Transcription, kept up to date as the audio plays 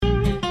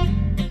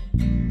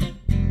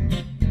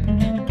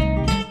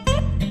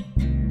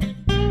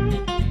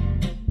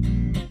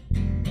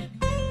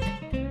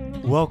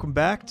Welcome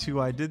back to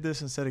I Did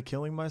This Instead of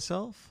Killing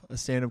Myself, a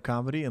stand-up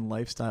comedy and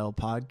lifestyle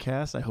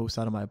podcast I host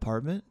out of my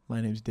apartment.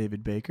 My name is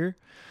David Baker.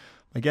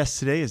 My guest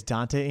today is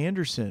Dante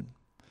Anderson.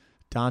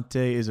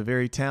 Dante is a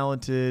very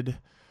talented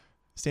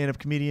stand-up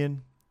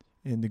comedian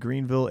in the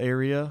Greenville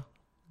area,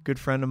 good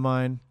friend of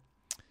mine,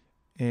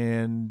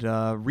 and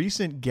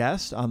recent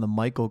guest on the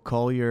Michael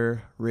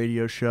Collier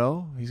radio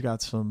show. He's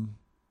got some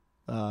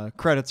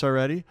credits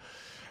already.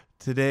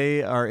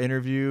 Today, our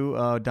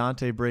interview,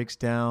 Dante breaks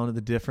down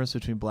the difference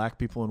between black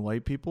people and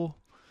white people.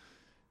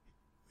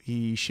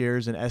 He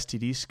shares an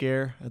STD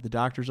scare at the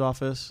doctor's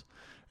office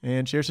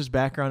and shares his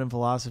background in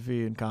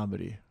philosophy and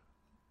comedy.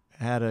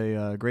 Had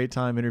a great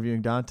time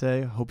interviewing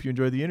Dante. Hope you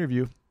enjoyed the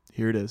interview.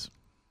 Here it is.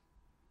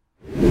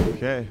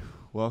 Okay,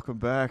 welcome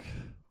back.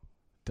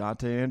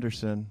 Dante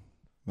Anderson,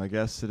 my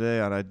guest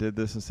today on I Did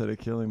This Instead of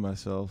Killing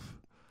Myself.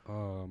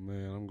 Oh,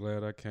 man, I'm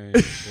glad I came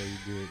before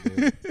you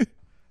did that.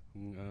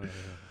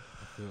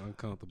 I feel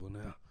uncomfortable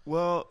now.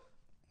 Well,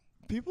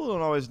 people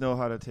don't always know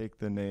how to take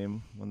the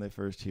name when they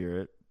first hear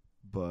it,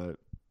 but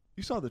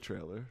you saw the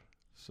trailer,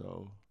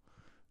 so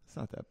it's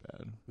not that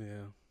bad.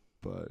 Yeah.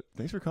 But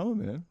thanks for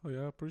coming, man. Oh,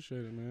 yeah, I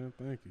appreciate it, man.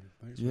 Thank you.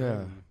 Thanks for Yeah.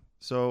 having me.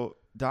 So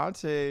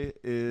Dante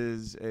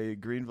is a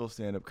Greenville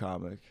stand-up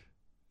comic.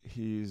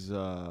 He's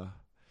how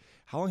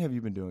long have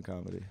you been doing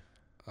comedy?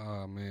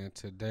 Oh, man,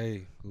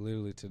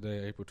 literally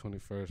today, April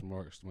 21st,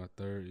 marks my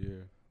third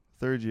year.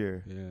 Third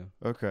year. Yeah.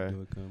 Okay.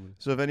 Doing comedy.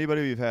 So if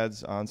anybody we've had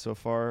on so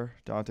far,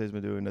 Dante's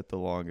been doing it the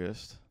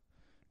longest.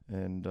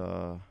 And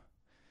I'll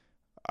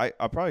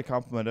probably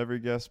compliment every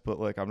guest, but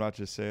like I'm not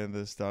just saying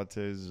this.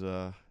 Dante's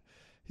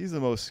he's the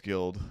most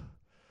skilled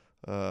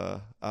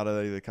out of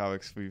any of the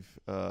comics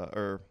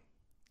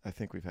I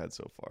think we've had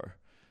so far.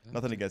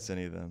 Nothing against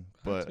any of them,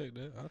 but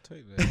I'll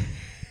take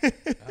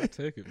that. I'll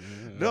take it,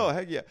 man. No,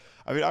 heck yeah.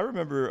 I mean, I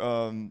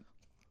remember.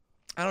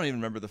 I don't even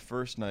remember the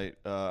first night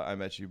I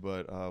met you,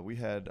 but we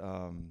had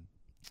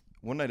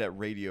one night at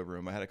Radio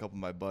Room. I had a couple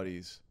of my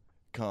buddies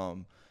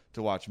come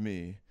to watch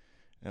me,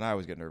 and I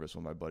always get nervous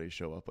when my buddies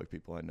show up, like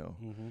people I know.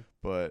 Mm-hmm.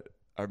 But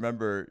I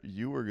remember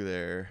you were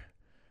there,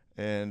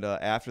 and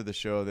after the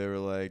show, they were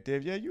like,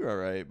 "Dave, yeah, you're all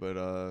right, but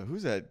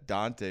who's that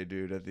Dante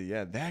dude at the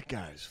end? That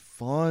guy's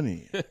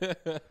funny."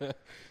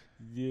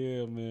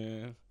 Yeah,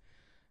 man.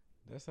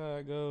 That's how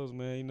it goes,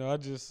 man. You know, I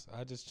just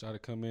try to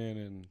come in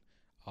and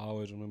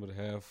always remember to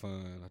have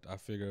fun. I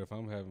figure if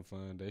I'm having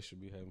fun, they should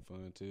be having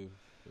fun too.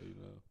 So, you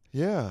know.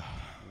 Yeah.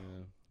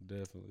 Yeah,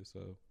 definitely. So,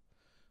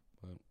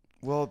 but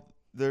Well,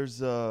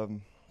 there's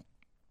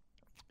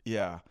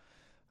yeah,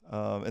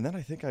 and then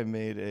I think I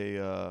made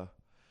a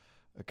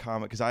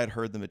comment because I had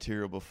heard the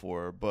material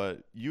before,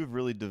 but you've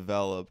really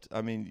developed.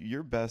 I mean,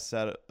 your best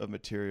set of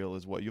material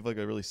is what? You have like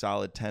a really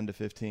solid 10 to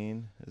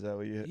 15. Is that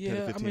what you? Yeah,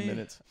 10 to 15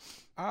 minutes.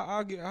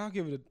 I'll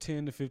give it a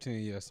 10 to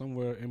 15. Yeah,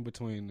 somewhere in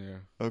between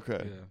there.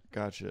 Okay, Yeah.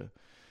 gotcha.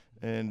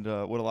 And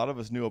what a lot of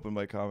us new open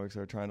mic comics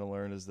are trying to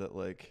learn is that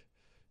like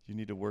you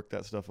need to work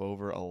that stuff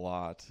over a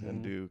lot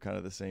and do kind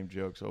of the same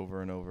jokes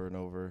over and over and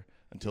over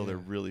until they're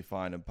really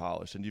fine and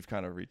polished. And you've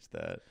kind of reached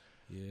that.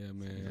 Yeah,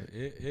 man.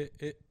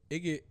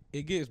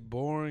 It gets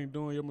boring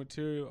doing your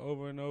material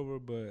over and over,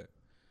 but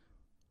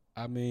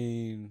I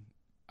mean,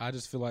 I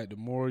just feel like the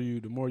more you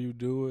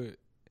do it,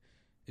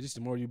 it's just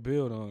the more you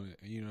build on it.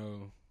 You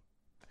know,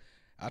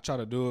 I try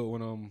to do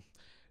it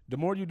the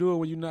more you do it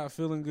when you're not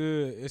feeling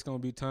good, it's gonna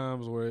be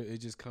times where it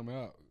just come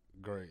out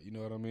great. You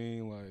know what I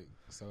mean? Like,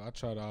 so I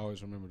try to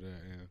always remember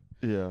that.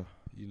 And Yeah.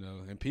 you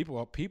know, and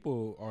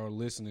people are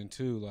listening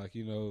too. Like,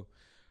 you know,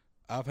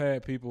 I've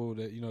had people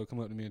that, you know, come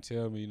up to me and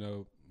tell me, you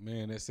know,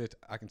 man, that's it.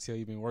 I can tell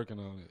you've been working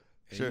on it.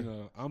 And, Sure. you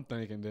know, I'm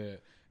thinking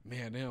that,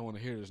 man, they don't want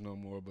to hear this no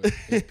more. But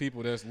it's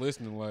people that's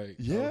listening like,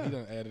 Yeah. oh, he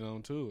done added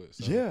on to it.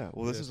 So, Yeah.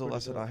 Well, this yeah, is a pretty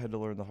lesson dope. I had to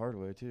learn the hard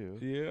way too.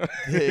 Yeah.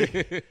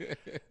 Yeah.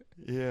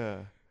 Yeah.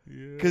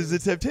 Because the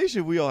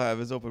temptation we all have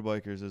as open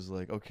bikers is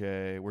like,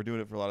 okay, we're doing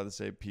it for a lot of the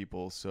same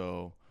people,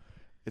 so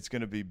it's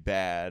going to be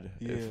bad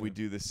if we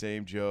do the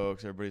same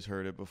jokes. Everybody's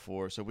heard it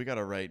before, so we got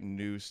to write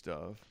new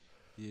stuff.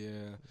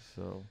 Yeah.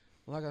 So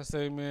Like I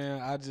say,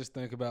 man, I just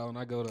think about when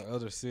I go to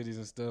other cities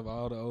and stuff,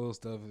 all the old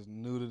stuff is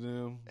new to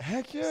them.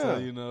 heck yeah. So,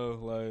 you know,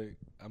 like,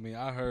 I mean,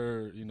 I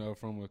heard, you know,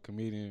 from a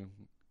comedian,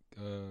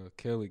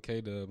 Kelly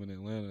K-Dub in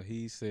Atlanta,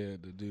 he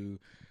said to do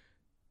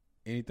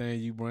anything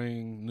you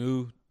bring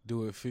new,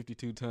 do it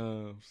 52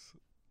 times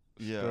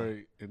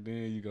straight, and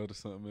then you go to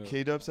something else.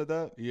 K-Dub said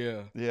that?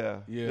 Yeah.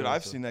 Yeah. Yeah, Dude,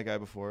 I've so- seen that guy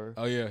before.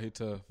 Oh, yeah, he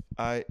tough.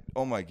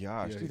 Oh my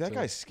gosh. Yeah, Dude, he that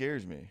guy tough.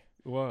 scares me.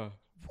 Why?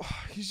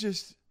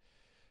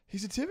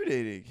 He's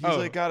intimidating. He's Oh.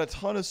 like got a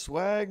ton of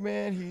swag,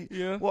 man.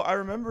 Yeah. Well, I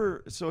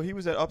remember, so he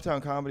was at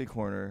Uptown Comedy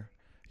Corner.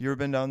 You ever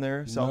been down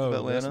there, south of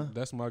Atlanta?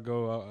 That's my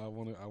goal. I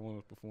want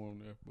to perform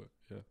there, but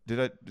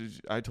yeah.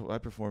 I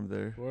performed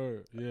there.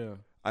 Word, yeah.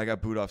 I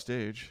got booed off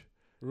stage.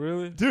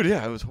 Really? Dude,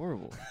 yeah, it was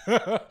horrible.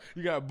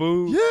 You got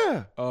booed?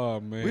 Yeah. Oh,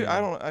 man.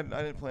 I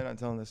didn't plan on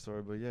telling this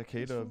story, but yeah,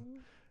 K-Dub.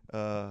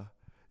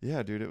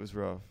 Yeah, dude, it was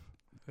rough.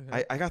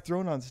 I got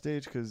thrown on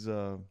stage because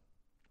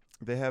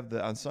they have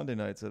on Sunday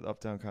nights at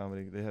Uptown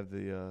Comedy, they have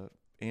the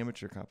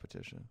amateur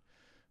competition.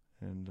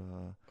 and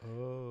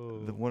Oh,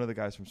 one of the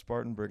guys from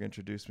Spartanburg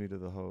introduced me to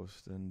the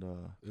host, and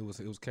it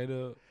was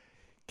K-Dub.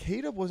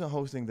 K-Dub wasn't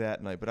hosting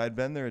that night, but I'd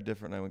been there a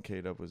different night when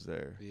K-Dub was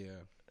there.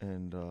 Yeah.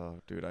 And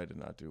dude, I did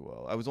not do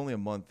well. I was only a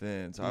month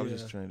in, so I was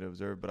just trying to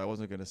observe, but I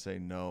wasn't gonna say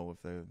no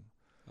if they.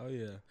 Oh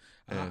yeah.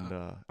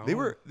 And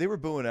they were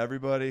booing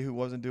everybody who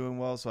wasn't doing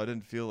well, so I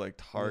didn't feel like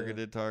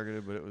targeted,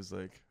 but it was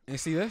like. And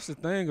see, that's the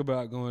thing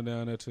about going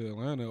down there to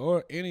Atlanta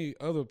or any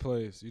other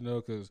place,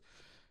 because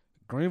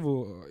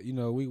Greenville,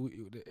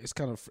 it's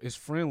kind of it's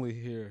friendly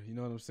here. You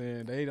know what I'm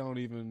saying? They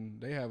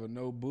have a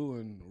no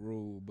booing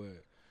rule,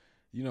 but.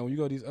 When you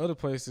go to these other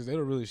places, they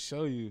don't really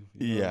show you.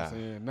 You know what I'm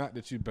saying? Not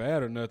that you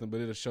bad or nothing,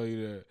 but it'll show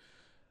you that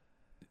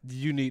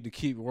you need to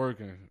keep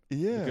working.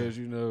 Yeah. Because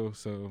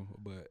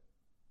but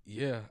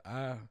yeah,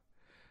 I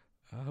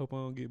hope I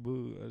don't get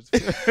booed.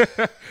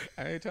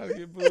 I ain't trying to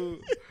get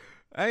booed.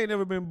 I ain't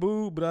never been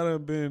booed, but I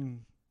done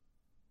been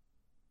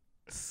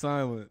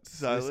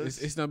silenced.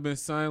 It's not been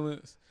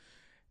silenced.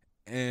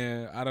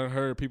 And I done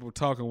heard people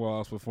talking while I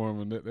was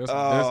performing.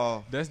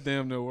 That's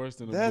damn near worse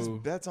than a boo.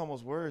 That's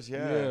almost worse,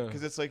 yeah.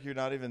 Because it's like you're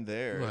not even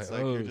there. Like, it's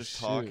like you're just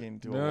talking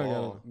to a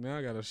wall. Now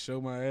I gotta show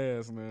my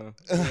ass now.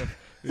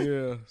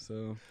 Yeah,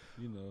 so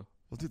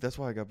Well, dude, that's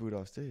why I got booed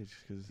off stage.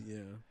 Cause yeah,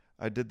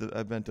 I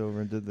bent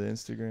over and did the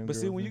Instagram. But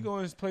see, when you go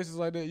in places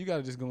like that, you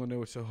gotta just go in there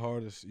with your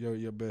hardest,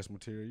 your best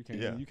material. You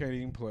can't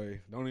even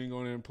play. Don't even go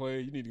in there and play.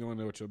 You need to go in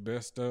there with your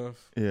best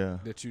stuff. Yeah.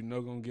 That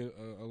gonna get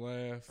a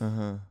laugh.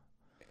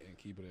 And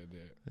keep it at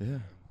that. Yeah.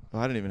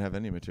 Well, I didn't even have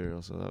any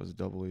material, so that was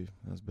doubly.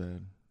 That's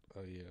bad.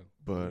 Oh yeah.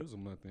 But it was a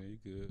month in. You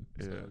good?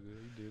 It's all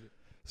good. You did it.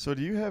 So,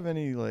 do you have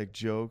any like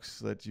jokes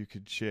that you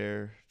could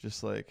share?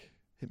 Just like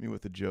hit me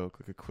with a joke,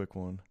 like a quick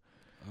one.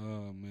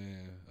 Oh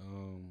man.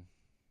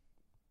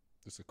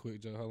 It's a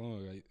quick joke. How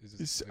long?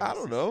 I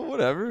don't know.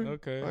 Whatever.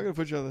 Okay. I'm gonna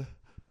put you on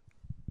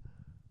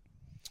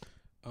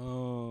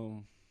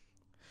the.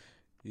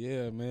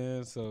 Yeah,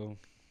 man. So.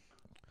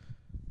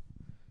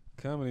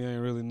 Comedy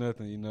ain't really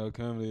nothing,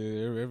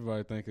 Comedy,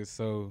 everybody think it's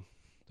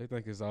they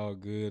think it's all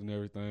good and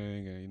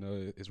everything, and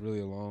it's really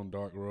a long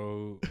dark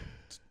road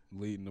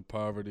leading to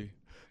poverty,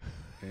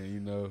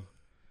 and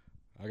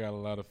I got a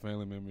lot of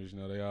family members,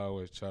 they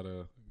always try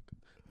to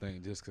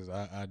think just because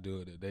I do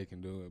it that they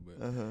can do it, but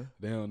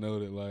they don't know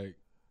that like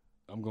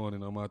I'm going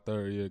in on my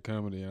third year of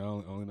comedy and I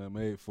only done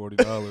made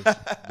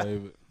 $40,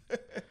 David.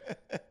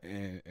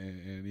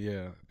 And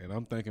yeah, and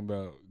I'm thinking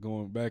about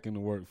going back into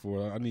work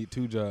for it. I need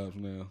 2 jobs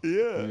now.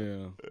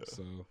 Yeah.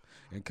 So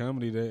in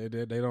comedy,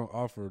 they don't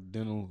offer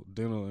dental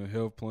and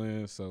health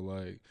plans. So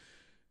like,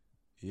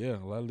 yeah,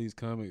 a lot of these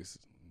comics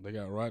they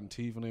got rotten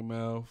teeth in their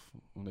mouth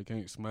and they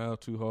can't smile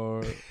too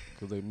hard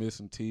because they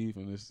missing teeth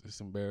and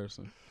it's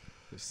embarrassing.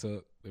 It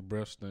suck. Their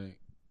breath stink.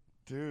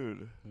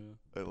 Dude,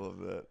 I love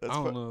that. I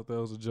don't know if that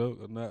was a joke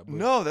or not. But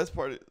no, that's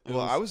part of it. Well,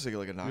 I was thinking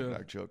like a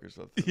knock joke or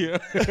something. Yeah.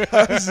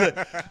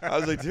 I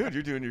was like, dude,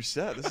 you're doing your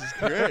set. This is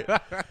great.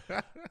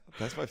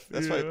 That's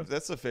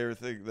the favorite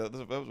thing. That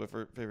was my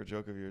favorite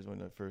joke of yours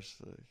when I first.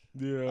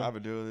 I've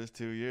been doing this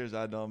 2 years.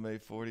 I done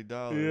made $40.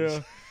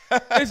 Yeah.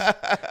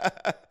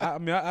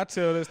 I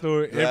tell that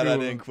story Glad everywhere. I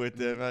didn't quit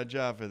my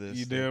job for this.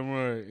 You damn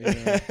right.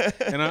 Yeah.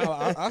 And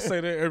I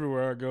say that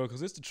everywhere I go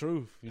because it's the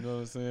truth. You know what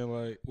I'm saying?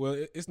 Like, well,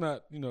 it's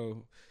not.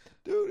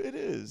 Dude, it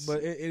is.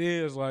 But it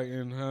is like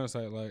in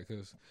hindsight, like,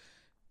 because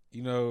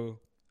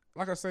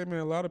like I say, man,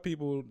 a lot of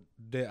people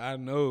that I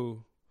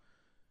know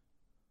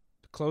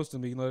close to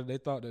me, they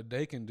thought that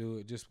they can do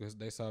it just because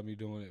they saw me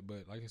doing it.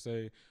 But like I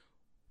say,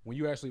 when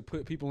you actually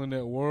put people in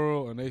that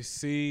world and they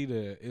see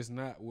that it's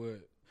not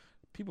what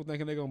people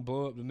thinking they're gonna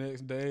blow up the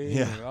next day.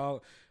 Yeah. And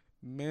all,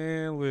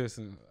 man,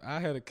 listen, I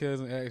had a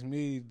cousin ask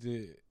me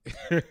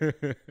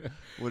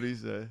What'd he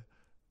say?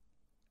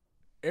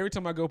 Every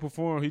time I go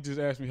perform, he just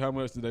asks me how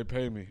much do they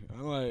pay me.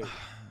 I'm like,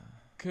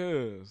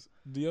 cuz,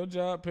 do your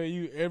job pay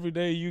you every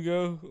day you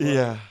go? Like,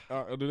 yeah.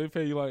 Or do they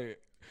pay you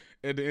like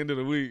at the end of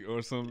the week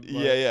or something?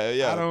 Like,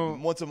 yeah. I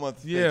don't, once a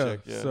month yeah, paycheck.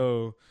 Yeah.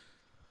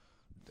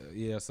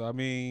 So I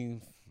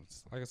mean,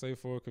 like I say,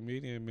 for a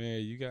comedian,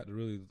 man, you got to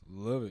really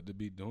love it to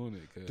be doing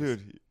it. Cause,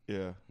 dude,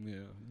 yeah. Yeah,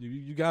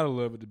 you got to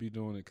love it to be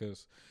doing it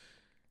because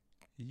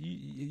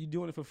you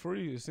doing it for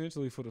free,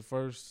 essentially, for the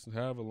first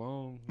however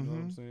long. You know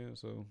what I'm saying?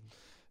 So.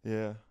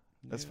 Yeah,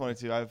 that's funny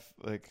too. I've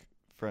like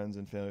friends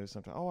and family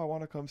sometimes. Oh, I want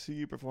to come see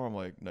you perform. I'm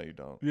like, no, you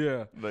don't.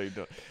 Yeah, no, you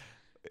don't.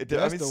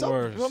 That's the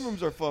worst. Some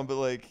rooms are fun, but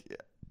like,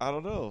 I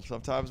don't know.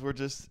 Sometimes we're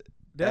just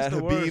that's at the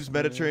Habib's worst,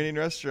 Mediterranean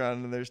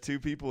restaurant, and there's 2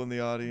 people in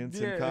the audience.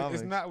 Yeah, and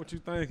comics. it's not what you're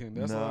thinking.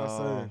 That's what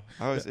I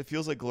say. It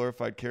feels like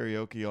glorified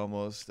karaoke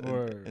almost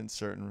in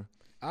certain.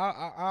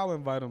 I'll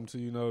invite them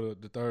to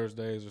the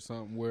Thursdays or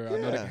something where I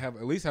know they can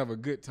at least have a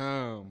good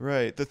time.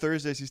 Right. The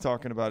Thursdays he's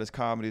talking about is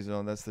Comedy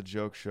Zone. That's the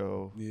joke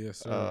show. Yes,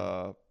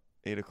 sir.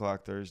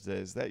 8:00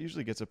 Thursdays. That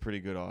usually gets a pretty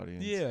good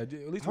audience. Yeah.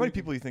 At least how many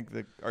people do you think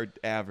that are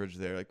average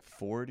there? Like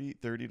 30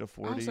 to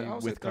 40 I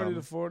would with say 30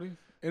 to 40.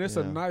 And it's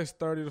a nice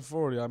 30 to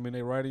 40. I mean,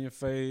 they right in your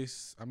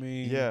face. I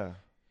mean, yeah.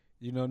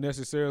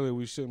 necessarily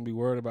we shouldn't be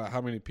worried about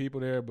how many people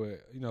there,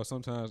 but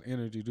sometimes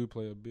energy do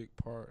play a big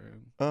part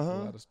in a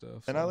lot of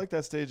stuff. And I like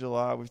that stage a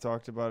lot. We've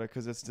talked about it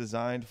because it's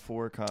designed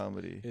for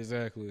comedy.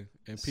 Exactly,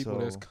 and people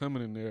that's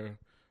coming in there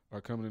are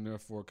coming in there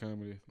for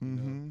comedy.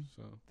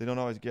 So they don't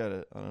always get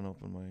it on an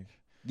open mic.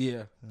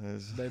 Yeah,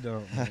 they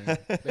don't. Man.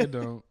 They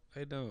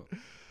don't.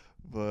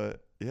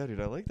 But yeah,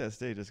 dude, I like that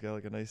stage. It's got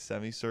like a nice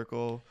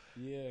semicircle.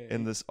 Yeah,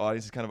 and this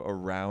audience is kind of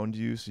around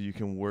you, so you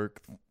can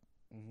work.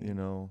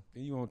 And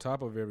you on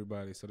top of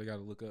everybody, so they got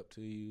to look up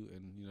to you,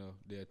 and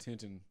their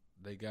attention.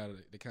 They kind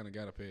of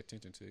got to pay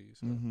attention to you.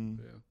 So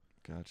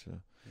yeah, gotcha.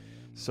 Yeah,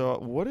 so,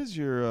 what is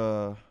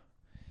your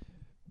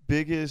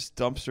biggest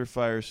dumpster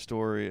fire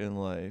story in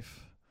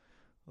life?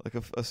 Like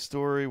a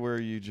story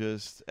where you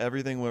just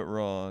everything went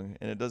wrong,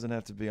 and it doesn't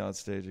have to be on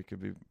stage. It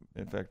could be,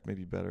 in fact,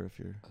 maybe better if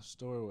you're a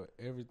story where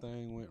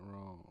everything went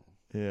wrong.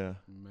 Yeah,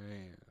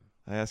 man.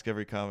 I ask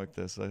every comic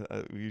this.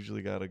 We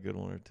usually got a good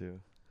one or two.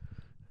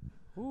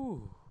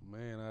 Ooh,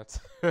 man,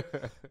 got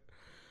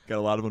a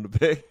lot of them to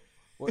pick.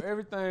 Well,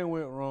 everything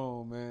went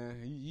wrong,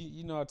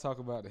 man. I talk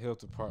about the health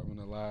department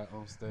a lot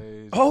on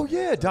stage. Oh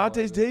yeah,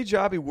 Dante's day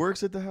job. He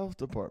works at the health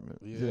department.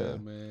 Yeah,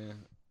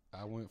 man.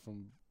 I went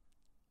from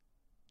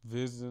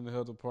visiting the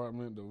health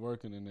department to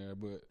working in there,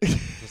 but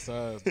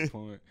besides the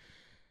point.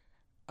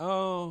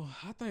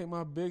 I think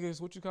my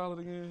biggest, what you call it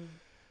again?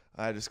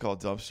 I just call it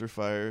dumpster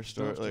fire.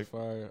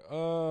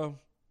 Fire.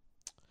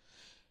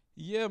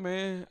 Yeah,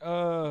 man.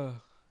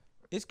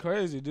 It's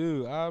crazy,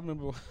 dude. I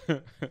remember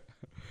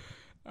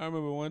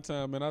one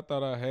time, man, I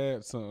thought I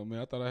had something,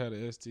 man. I thought I had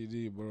an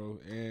STD, bro.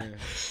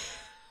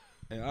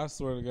 And I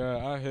swear to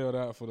God, I held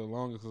out for the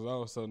longest because I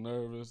was so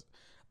nervous.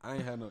 I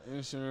ain't had no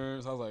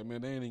insurance. I was like,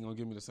 man, they ain't even going to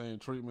give me the same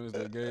treatment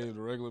as they gave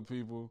the regular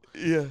people.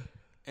 Yeah.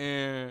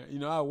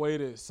 And, I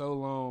waited so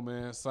long,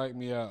 man. Psyched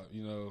me out,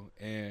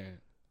 and...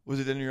 Was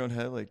it in your own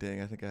head? Like,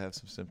 dang, I think I have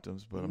some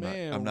symptoms, but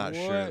I'm not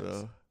sure,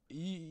 though.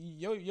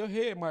 Your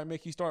head might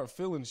make you start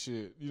feeling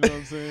shit. You know what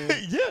I'm saying?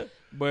 Yeah.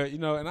 But,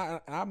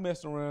 and I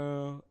messed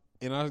around,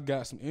 and I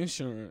got some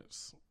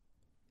insurance.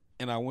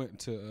 And I went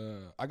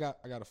to, I got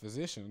a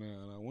physician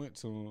now, and I went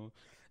to him.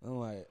 And I'm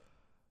like,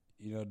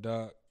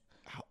 Doc,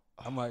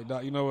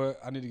 Doc, you know what?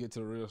 I need to get to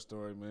the real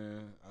story,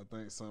 man. I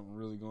think something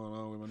really going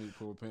on with me. I need to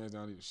pull my pants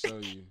down. I need to show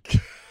you.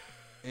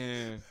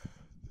 And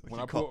when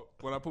I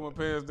put my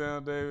pants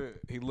down, David,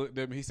 he looked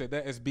at me. He said,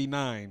 "That is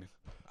B9."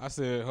 I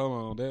said,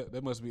 "Hold on,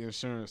 that must be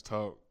insurance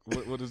talk.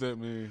 What does that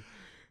mean?"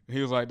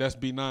 He was like, "That's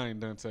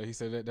B9, Dante." He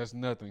said, "That's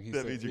nothing."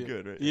 That means you're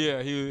good, right?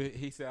 Yeah.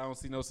 He said, "I don't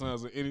see no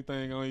signs of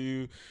anything on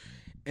you,"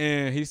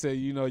 and he said,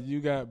 "You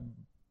got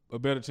a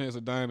better chance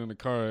of dying in a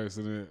car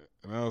accident."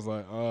 And I was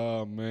like,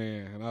 "Oh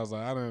man!" And I was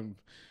like, "I done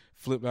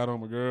flipped out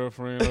on my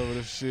girlfriend over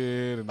this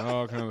shit and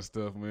all kind of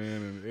stuff,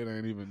 man. And it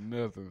ain't even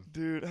nothing."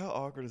 Dude, how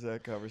awkward is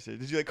that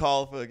conversation? Did you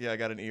call for I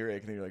got an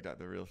earache, and then you're like, "That's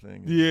the real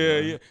thing."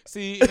 Yeah.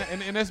 See,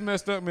 and that's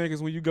messed up, man.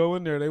 Because when you go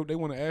in there, they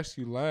want to ask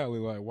you loudly,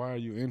 like, "Why are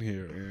you in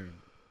here?" And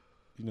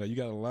you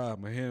got to lie,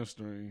 my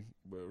hamstring,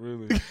 but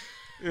really,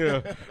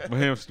 yeah, my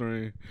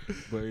hamstring.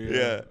 But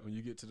yeah, when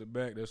you get to the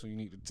back, that's when you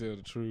need to tell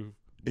the truth.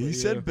 But he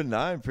said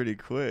benign pretty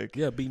quick.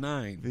 Yeah,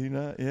 B9.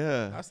 B9,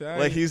 yeah. I said,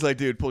 like he's like,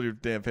 "Dude, pull your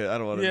damn pants. I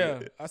don't want to." Yeah,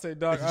 I said,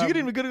 "Doc, did you get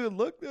even good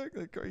look?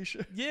 Like, are you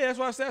sure?" Yeah, that's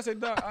what I said. I said,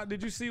 "Doc,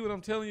 did you see what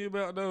I'm telling you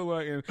about though?"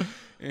 Like,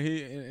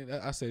 and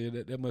I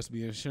said that must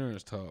be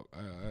insurance talk.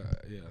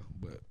 Yeah,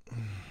 but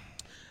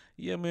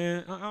yeah,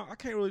 man, I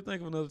can't really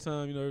think of another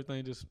time.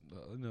 Everything just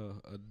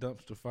a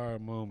dumpster fire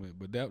moment.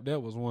 But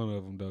that was one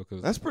of them though,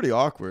 because that's pretty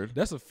awkward.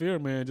 That's a fear,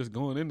 man. Just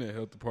going in that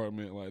health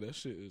department, like that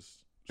shit is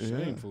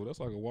shameful. That's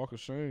like a walk of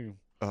shame.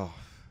 Oh,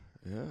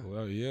 yeah.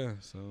 Well, yeah.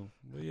 So,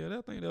 but yeah,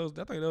 I think that was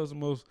the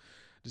most,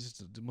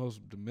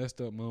 the messed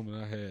up moment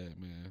I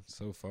had, man,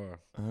 so far.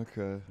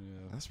 Okay.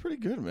 Yeah. That's pretty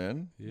good,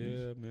 man.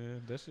 Yeah,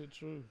 man. That shit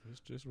true.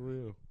 It's just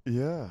real.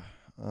 Yeah.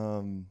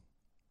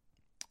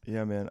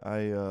 Yeah, man.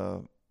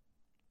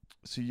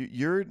 So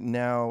you're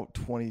now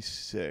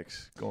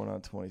 26, going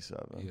on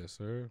 27. Yes,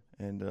 sir.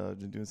 And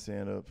been doing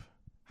stand up.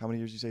 How many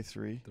years did you say?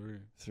 3?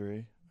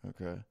 3.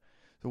 Okay.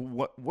 So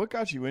what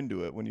got you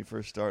into it when you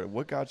first started?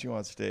 What got you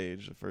on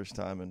stage the first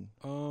time? And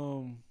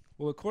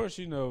well, of course,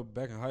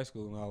 back in high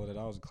school and all of that,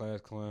 I was a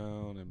class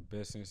clown and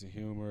best sense of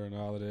humor and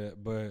all of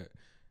that. But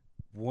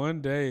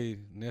one day,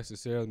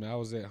 necessarily, I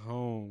was at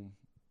home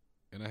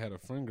and I had a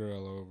friend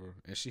girl over,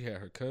 and she had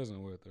her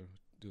cousin with her.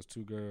 There was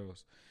 2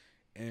 girls,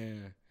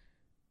 and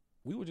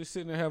we were just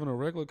sitting there having a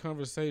regular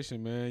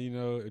conversation, man.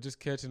 Just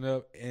catching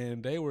up,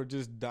 and they were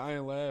just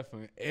dying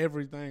laughing.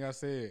 Everything I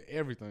said,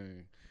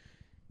 everything.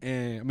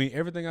 And I mean,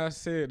 everything I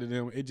said to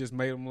them, it just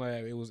made them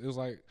laugh. It was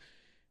like,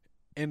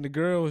 and the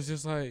girl was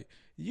just like,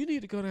 "You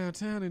need to go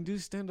downtown and do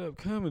stand-up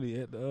comedy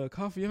at the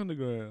Coffee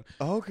Underground."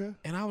 Oh, okay.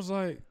 And I was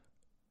like,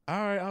 all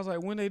right. I was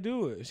like, when they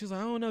do it? She's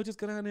like, "I don't know, just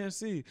go down there and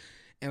see."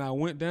 And I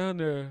went down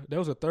there. That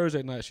was a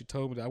Thursday night. She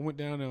told me that. I went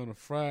down there on a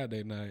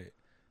Friday night,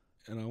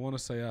 and I want to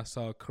say I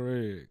saw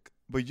Craig.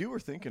 But you were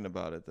thinking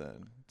about it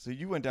then. So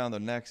you went down the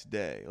next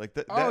day. Like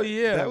that. Oh,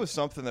 yeah. That was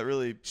something that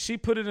really. She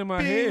put it in my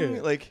Bing,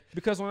 head. like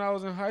Because when I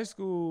was in high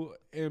school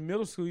and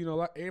middle school, you know,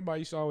 like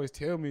everybody used to always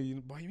tell me,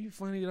 boy, you be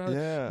funny.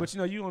 Yeah. But, you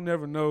know, you don't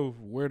never know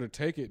where to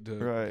take it to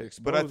right.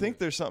 expose But I think it.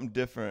 there's something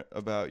different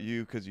about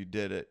you because you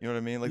did it. You know what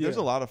I mean? Like there's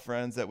Yeah. a lot of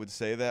friends that would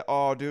say that.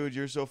 Oh, dude,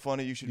 you're so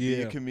funny. You should be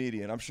Yeah. a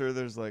comedian. I'm sure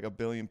there's like a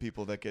billion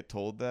people that get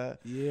told that.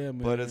 Yeah, man.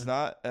 But it's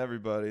not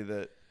everybody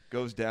that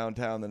goes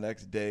downtown the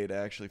next day to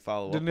actually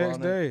follow The up next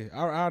on it. day.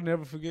 I'll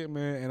never forget,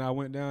 man. And I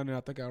went down there.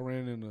 I think I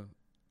ran into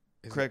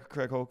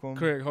Craig Holcomb.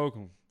 Craig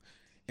Holcomb.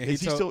 And He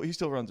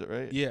still runs it,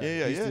 right? Yeah,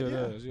 he still yeah.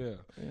 does, yeah.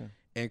 Yeah.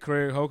 And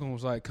Craig Holcomb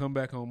was like, come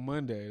back on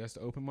Monday. That's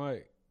the open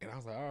mic. And I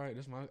was like, all right,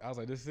 I was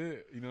like, this is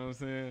it. You know what I'm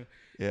saying?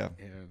 Yeah.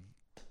 And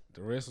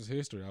the rest was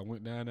history. I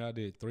went down there, I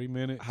did 3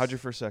 minutes. How'd your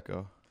first set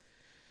go?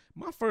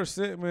 My first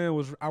set,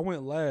 man, I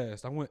went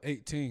last. I went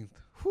 18th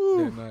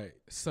Whew. that night.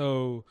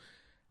 So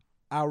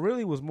I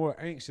really was more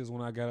anxious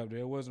when I got up there.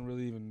 It wasn't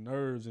really even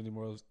nerves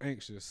anymore. It was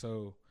anxious.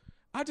 So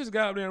I just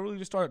got up there and really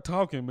just started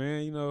talking,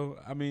 man. You know,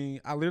 I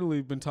mean, I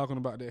literally been talking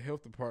about that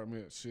health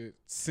department shit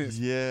since.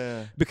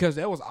 Yeah. Because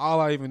that was all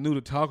I even knew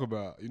to talk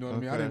about. You know what I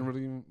mean? I Okay. didn't really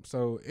even,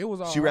 so it was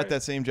all So you were right. at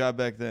that same job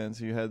back then,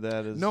 so you had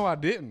that as No, I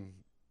didn't.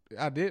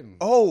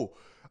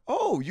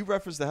 Oh, you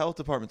referenced the health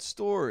department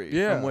story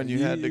Yeah, from when you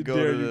had to go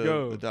there to you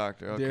go. the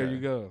doctor. Okay. There you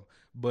go.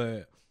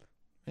 But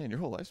Man, your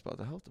whole life's about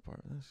the health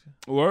department. That's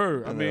good.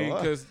 word, I And mean, then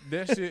what? because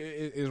that shit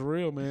is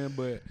real, man.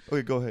 But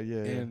Okay, go ahead.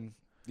 Yeah, and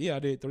yeah, I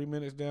did 3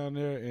 minutes down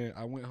there, and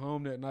I went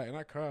home that night, and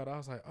I cried. I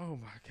was like, oh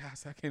my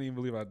gosh, I can't even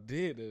believe I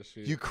did that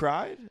shit. You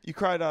cried? You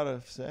cried out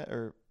of set,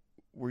 or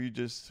were you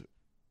just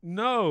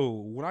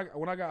No, when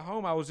I got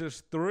home, I was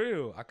just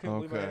thrilled. I couldn't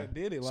believe I okay? had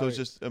did it. So it's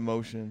just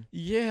emotion.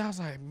 Yeah, I was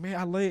like, man,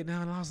 I laid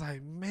down and I was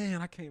like,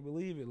 man, I can't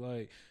believe it.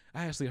 Like,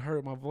 I actually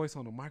heard my voice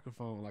on the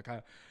microphone. Like,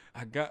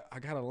 I got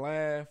a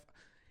laugh,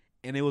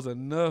 and it was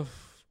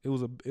enough. It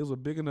was a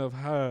big enough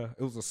high.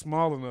 It was a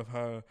small enough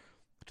high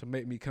to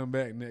make me come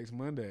back next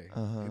Monday,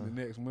 and the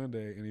next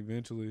Monday, and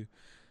eventually,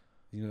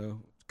 you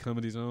know,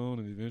 Comedy Zone,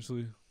 and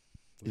eventually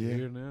we're Yeah.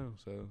 here now.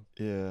 So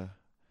Yeah.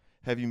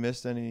 Have you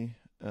missed any?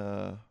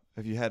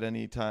 Have you had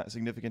any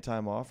significant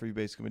time off, or you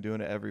basically been doing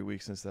it every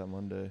week since that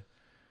Monday?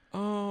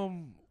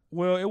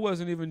 Well, it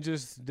wasn't even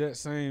just that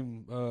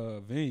same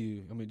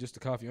venue. I mean, just the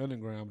Coffee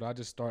Underground. But I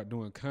just started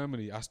doing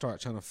comedy. I started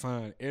trying to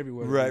find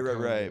everywhere. to do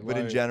comedy. Right. But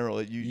in Like,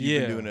 general, you've yeah.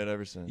 been doing it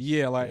ever since.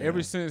 yeah, like Yeah.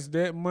 ever since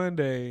that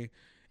Monday,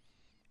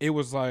 it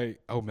was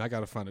like, oh man, I got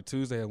to find a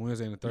Tuesday, a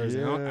Wednesday, and a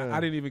Thursday. Yeah. I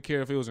didn't even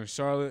care if it was in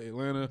Charlotte,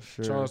 Atlanta,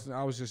 Sure. Charleston.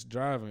 I was just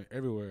driving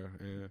everywhere,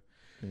 and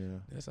Yeah.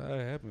 that's how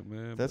it happened,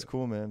 man. That's But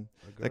cool, man.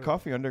 I got That it.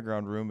 Coffee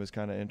Underground room is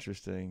kind of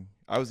interesting.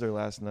 I was there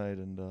last night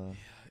and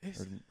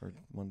It's, or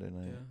Monday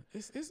night.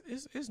 yeah,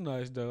 it's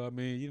nice though. I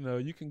mean, you know,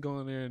 you can go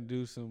in there and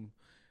do some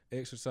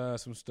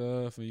exercise, some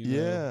stuff, and you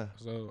know. Yeah.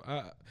 So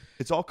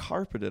It's all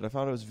carpeted. I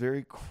found it was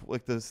very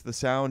like the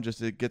sound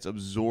just it gets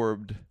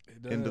absorbed.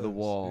 it Into the does,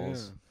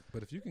 walls. Yeah.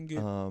 But if you can get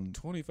Um,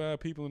 25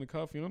 people in the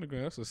Coffee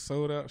Underground, that's a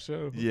sold out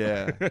show.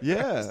 yeah,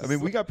 yeah. I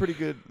mean, we got pretty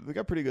good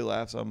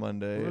laughs on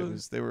Monday.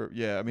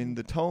 Really? I mean,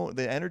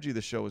 the energy of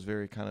the show was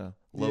very kind of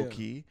low Yeah.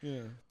 key,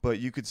 Yeah. but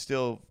you could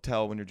still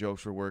tell when your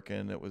jokes were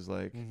working. It was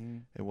like Mm-hmm.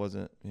 it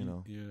wasn't, you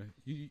know. Yeah.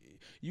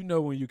 You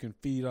know when you can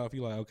feed off.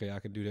 You're like, okay, I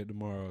can do that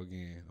tomorrow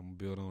again. I'm gonna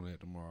build on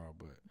that tomorrow.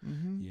 But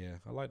Mm-hmm. yeah,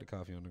 I like the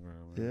Coffee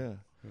Underground. Yeah. Man.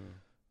 Yeah.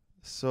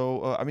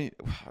 So I mean,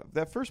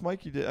 that first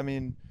mic you did. I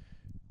mean,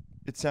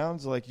 it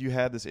sounds like you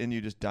had this in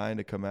you, just dying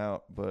to come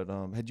out. But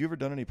had you ever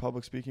done any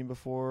public speaking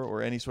before,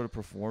 or any sort of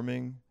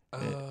performing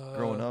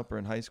growing up or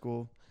in high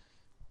school?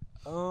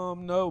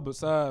 No,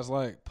 besides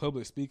like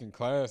public speaking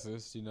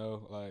classes, you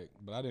know, like,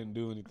 but I didn't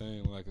do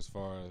anything like as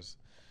far as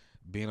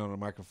being on a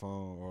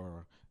microphone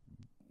or,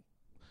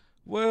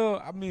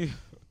 well, I mean,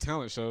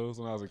 talent shows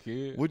when I was a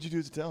kid. What'd you do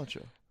at the talent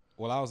show?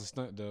 Well, I was a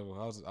stunt double.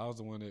 I was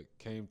the one that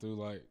came through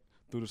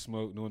the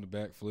smoke doing the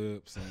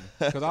backflips, and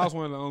because I was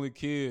one of the only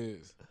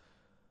kids.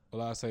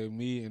 Well, I say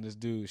me and this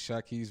dude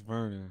Shaquise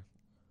Vernon.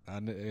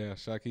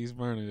 Shaquise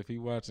Vernon. If he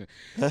watching,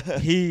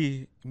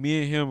 me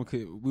and him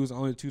we was the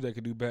only two that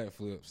could do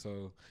backflips.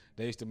 So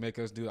they used to make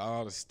us do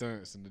all the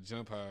stunts and the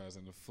jump highs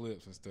and the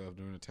flips and stuff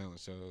during the talent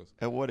shows.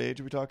 At what age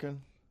are we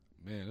talking?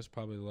 Man, it's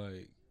probably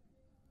like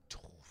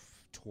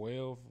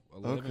 12,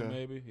 11 Okay.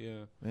 maybe.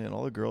 Yeah. Man,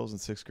 all the girls in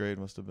 6th grade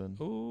must have been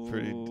Ooh,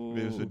 pretty.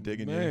 They was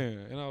digging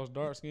man. And I was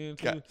dark skinned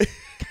too.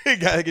 you.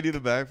 Guy can do the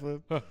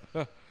backflip.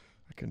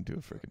 I couldn't do a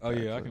freaking. Oh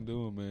yeah, I backflip. can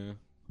do them, man.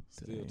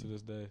 Still Dang. to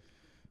this day.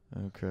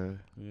 Okay,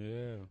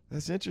 Yeah.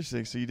 that's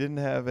interesting. So you didn't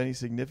have any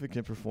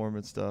significant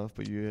performance stuff,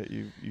 but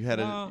you had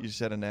Nah. you just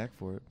had a knack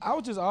for it. I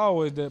was just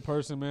always that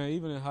person, man.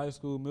 Even in high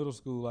school, middle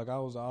school, like I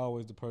was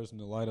always the person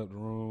to light up the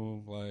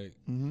room. Like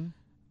Mm-hmm.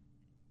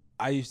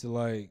 I used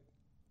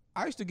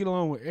to get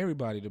along with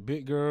everybody, the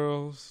big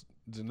girls,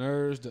 the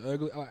nerds, the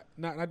ugly.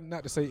 Like,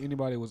 not to say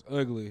anybody was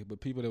ugly,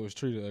 but people that was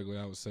treated ugly,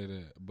 I would say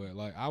that. But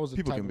like I was the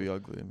People type can be of,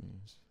 ugly. I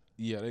mean,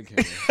 yeah, they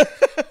can.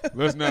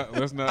 let's not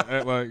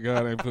act like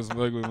God ain't put some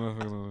ugly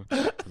motherfuckers on.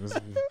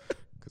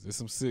 Because Cause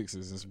there's some 6s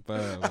and some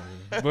 5s.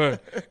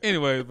 But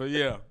anyway, but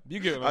yeah, you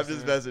get what I'm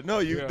just saying. messing. No,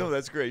 Yeah. no,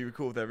 that's great. You're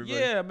cool with everybody.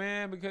 Yeah,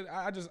 man, because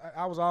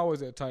I was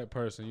always that type of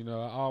person. You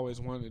know, I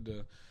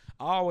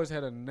always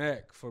had a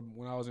knack for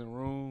when I was in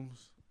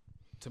rooms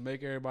to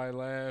make everybody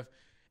laugh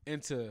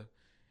and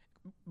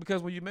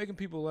because when you're making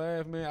people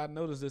laugh, man, I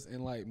noticed this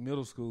in like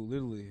middle school,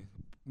 literally,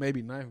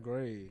 maybe 9th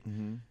grade.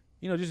 Mm-hmm.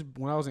 You know, just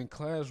when I was in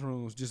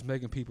classrooms, just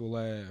making people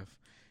laugh.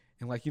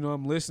 And like, you know,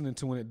 I'm listening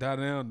to when it die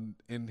down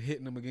and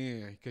hitting them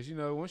again. Because, you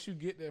know, once you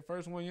get that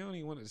first one, you don't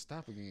even want it to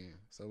stop again.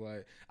 So,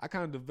 like, I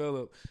kind of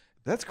developed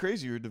That's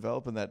crazy. You're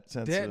developing that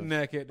sense that of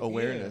knack at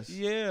awareness.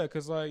 Yeah,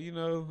 because, like, you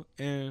know,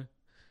 and,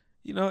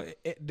 you know,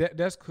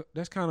 that's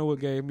kind of what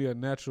gave me a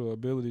natural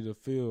ability to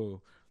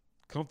feel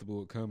comfortable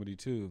with comedy,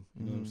 too.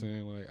 You know what I'm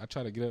saying? Like, I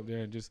try to get up there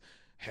and just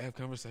have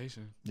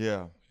conversation.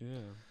 Yeah.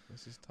 Yeah,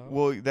 let's just talk.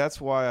 Well, that's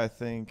why I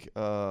think,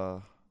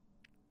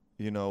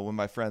 you know, when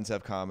my friends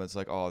have comments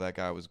like, "Oh, that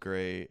guy was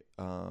great,"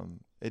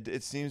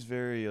 it seems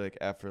very like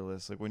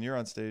effortless. Like when you're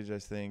on stage, I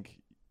think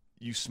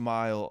you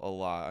smile a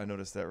lot. I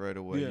noticed that right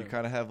away. Yeah. You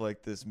kind of have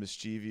like this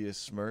mischievous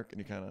smirk, and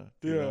you kind of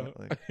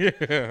like,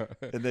 yeah.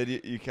 and then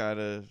you kind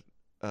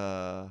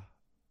of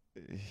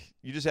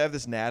you just have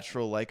this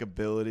natural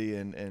likability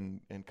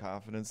and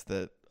confidence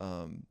that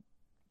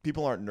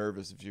people aren't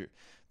nervous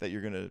that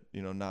you're gonna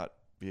not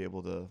be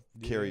able to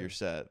carry your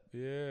set.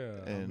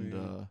 Yeah.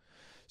 And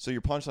so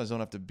your punchlines don't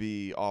have to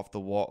be off the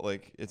wall.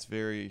 Like it's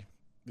very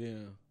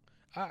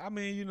I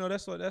mean, you know,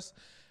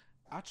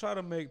 I try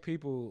to make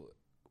people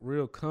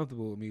real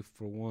comfortable with me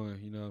for one,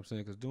 you know what I'm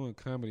saying? Because doing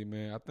comedy,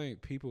 man, I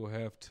think people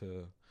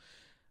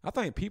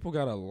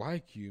gotta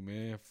like you,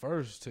 man,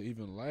 first to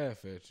even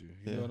laugh at you.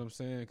 You know what I'm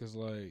saying? Because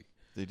like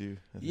they do.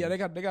 They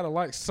gotta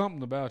like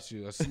something about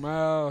you, a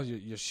smile,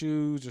 your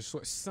shoes, your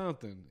sweat,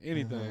 something,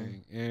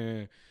 anything,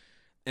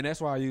 and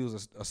that's why I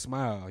use a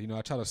smile. You know,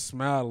 I try to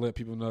smile to let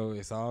people know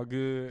it's all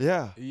good.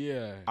 Yeah.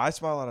 Yeah. I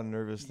smile out of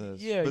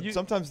nervousness. Yeah, but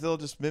sometimes they'll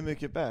just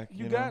mimic it back.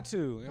 You got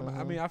to.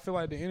 I mean, I feel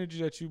like the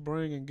energy that you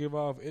bring and give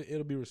off,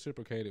 it'll be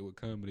reciprocated with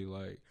comedy.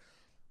 Like,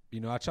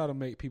 you know, I try to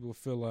make people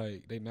feel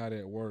like they not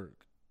at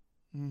work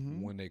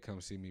when they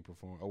come see me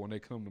perform or when they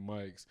come to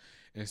mics,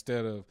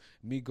 instead of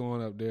me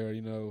going up there,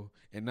 you know,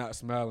 and not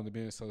smiling and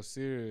being so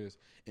serious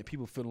and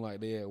people feeling like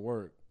they at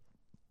work.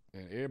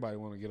 And everybody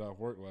want to get off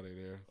work while they're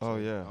there. So I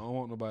don't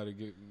want nobody to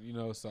get, you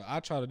know. So I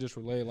try to just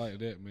relate like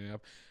that, man.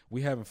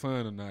 We having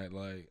fun tonight.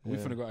 Like, we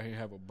finna go out here and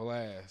have a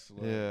blast.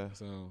 Like,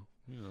 so,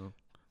 you know.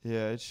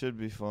 Yeah, it should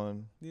be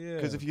fun. Yeah.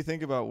 Because if you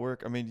think about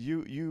work, I mean,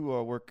 you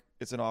work,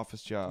 it's an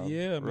office job.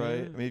 Yeah, right?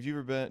 man. I mean,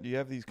 do you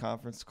have these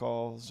conference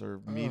calls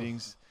or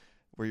meetings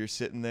where you're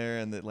sitting there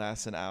and it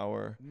lasts an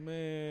hour?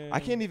 Man.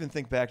 I can't even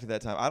think back to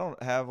that time. I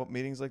don't have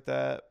meetings like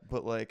that,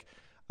 but, like,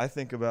 I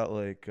think about,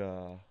 like,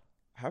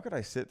 how could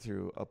I sit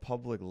through a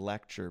public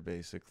lecture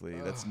basically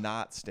that's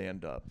not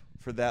stand up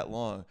for that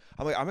long?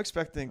 I'm like, I'm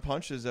expecting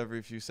punches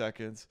every few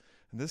seconds,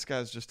 and this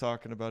guy's just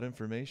talking about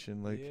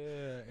information. Like,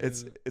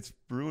 it's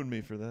ruined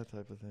me for that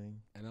type of thing.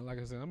 And like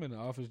I said, I'm in an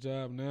office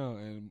job now,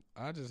 and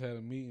I just had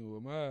a meeting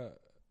with my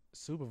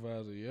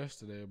supervisor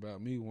yesterday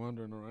about me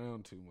wandering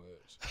around too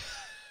much.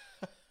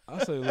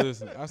 I say,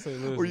 listen.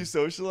 Were you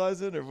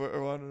socializing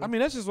or wandering? I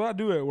mean, that's just what I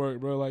do at work,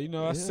 bro. Like, you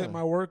know, I set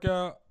my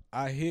workout.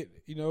 I hit,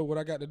 you know, what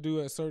I got to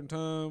do at certain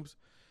times,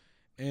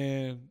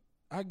 and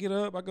I get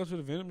up, I go to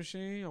the vending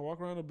machine, I walk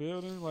around the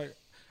building. Like,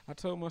 I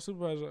told my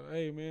supervisor,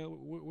 hey, man,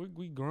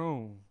 we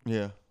grown.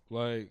 Yeah.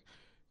 Like,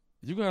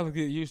 you got to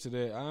get used to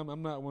that.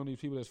 I'm not one of these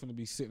people that's going to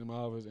be sitting in my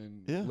office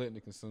and letting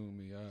it consume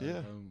me.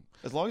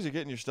 As long as you're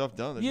getting your stuff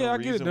done, there's I no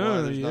get it reason why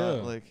done. there's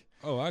not, like...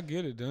 Oh, I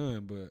get it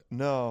done, but...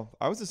 No,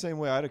 I was the same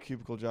way. I had a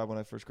cubicle job when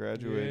I first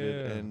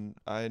graduated, and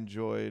I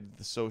enjoyed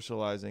the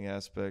socializing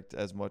aspect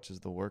as much as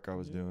the work I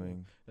was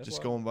doing.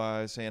 Just going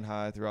by, saying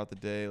hi throughout the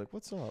day, like,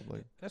 what's up?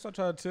 Like, that's what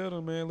I try to tell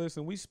them, man.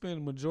 Listen, we spend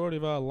the majority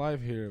of our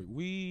life here.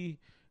 We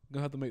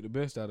gonna have to make the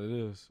best out of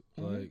this.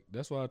 Like,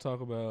 that's why I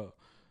talk about,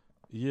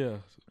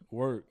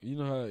 work. You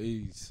know how it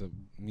is.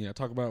 I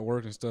talk about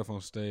work and stuff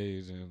on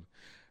stage, and,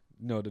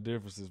 you know, the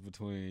differences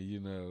between, you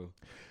know...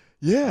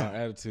 our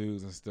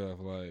attitudes and stuff.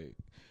 Like,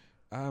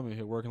 I'm in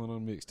here working on a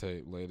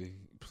mixtape, lady.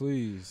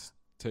 Please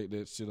take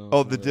that shit on.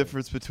 Oh, the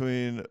difference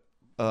between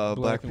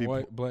black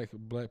people, black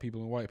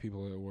people and white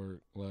people at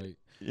work. Like,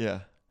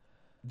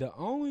 the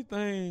only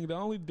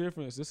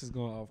difference. This is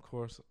going off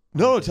course.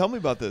 No, tell me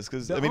about this,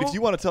 because I mean, if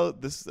you want to tell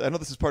this, I know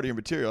this is part of your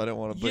material. I don't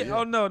want to.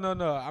 Oh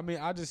no. I mean,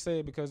 I just say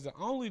it because the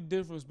only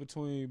difference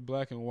between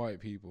black and white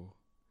people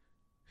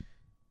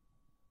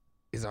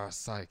is our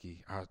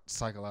psyche, our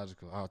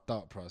psychological, our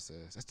thought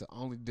process. That's the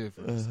only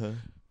difference.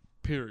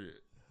 Period.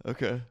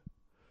 Okay.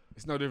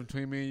 It's no difference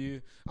between me and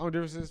you. The only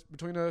difference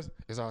between us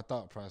is our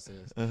thought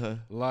process.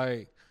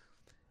 Like,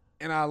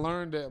 and I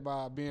learned that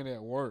by being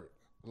at work.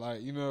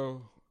 Like, you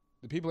know,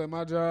 the people at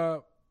my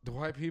job, the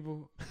white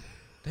people,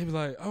 they be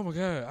like, oh my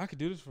God, I could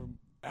do this for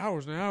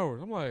hours and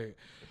hours. I'm like,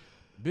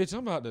 bitch,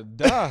 I'm about to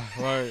die.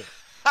 Like,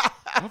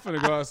 I'm finna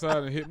go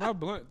outside and hit my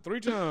blunt 3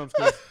 times.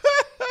 'Cause,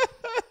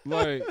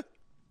 like,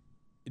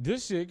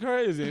 this shit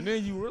crazy. And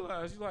then you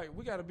realize, you like,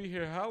 we got to be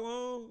here how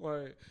long?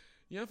 Like,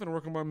 yeah, I'm finna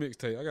work on my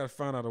mixtape. I got to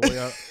find out a way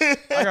out.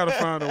 I got to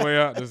find a way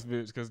out this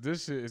bitch because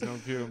this shit is going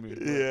to kill me.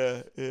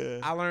 But Yeah.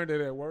 I learned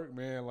that at work,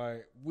 man.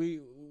 Like, we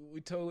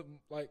told,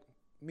 like,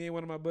 me and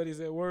one of my buddies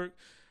at work,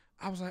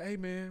 I was like, hey,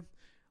 man,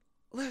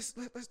 let's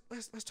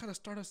try to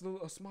start us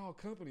a small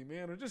company,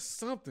 man, or just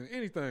something,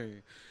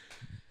 anything.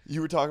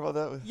 You were talking about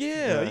that?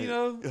 Yeah, you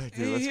know. Like,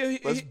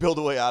 dude, let's build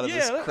a way out of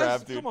this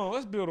crap, dude. Come on,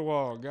 let's build a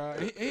wall,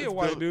 guy. He a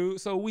white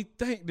dude, so we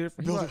think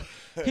different.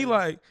 He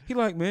build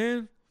like,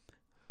 man,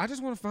 I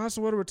just want to find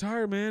somewhere to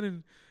retire, man,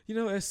 and you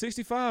know, at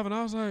 65, and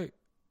I was like,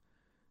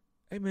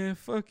 hey, man,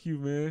 fuck you,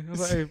 man. I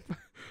was like, hey,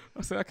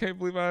 I said, I can't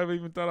believe I ever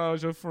even thought I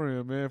was your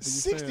friend, man. For you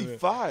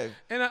 65.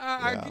 And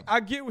I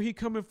get where he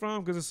coming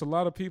from because it's a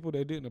lot of people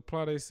that didn't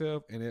apply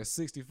themselves, and at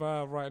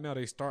 65 right now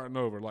they starting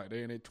over like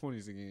they in their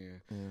 20s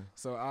again. Yeah.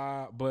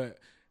 So but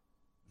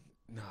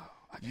no,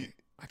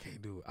 I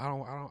can't do it. I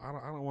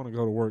don't want to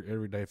go to work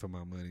every day for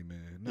my money,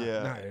 man.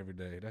 Not every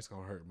day. That's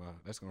gonna hurt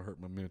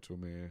my mental,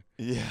 man.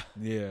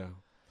 Yeah.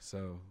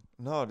 So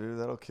no, dude,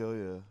 that'll kill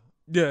you.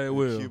 Yeah, it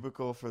will.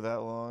 Cubicle for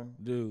that long,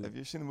 dude. Have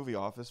you seen the movie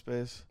Office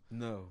Space?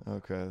 No.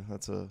 Okay,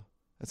 that's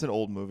an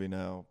old movie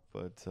now,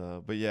 but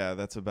yeah,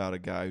 that's about a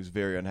guy who's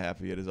very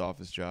unhappy at his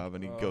office job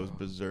and he goes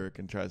berserk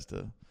and tries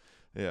to,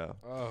 yeah.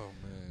 Oh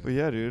man. But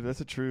yeah, dude,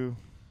 that's a true.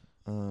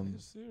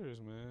 It's serious,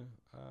 man.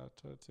 I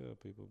try to tell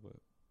people, but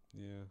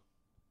yeah.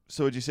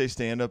 So would you say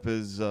stand up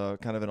is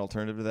kind of an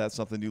alternative to that?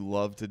 Something you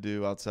love to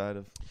do outside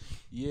of?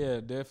 Yeah,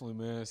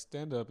 definitely, man.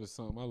 Stand up is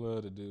something I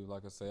love to do.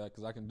 Like I say,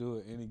 because I can do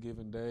it any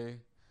given day.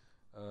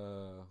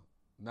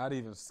 Not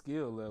even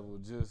skill level,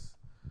 just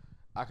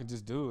I can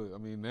just do it. I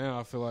mean, now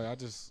I feel like I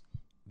just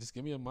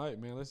give me a mic,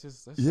 man. Let's do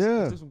some.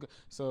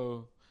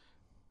 So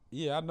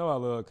yeah, I know I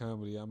love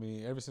comedy. I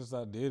mean, ever since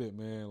I did it,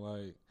 man,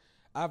 like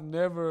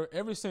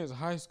ever since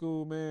high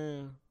school,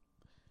 man,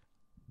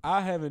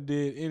 I haven't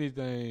did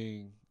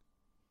anything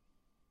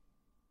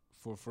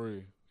for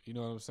free. You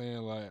know what I'm saying?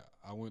 Like,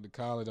 I went to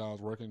college, I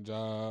was working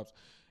jobs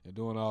and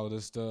doing all of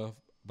this stuff,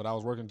 but I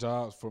was working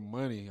jobs for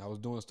money. I was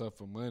doing stuff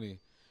for money.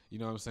 You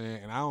know what I'm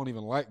saying? And I don't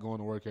even like going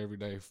to work every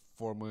day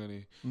for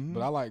money,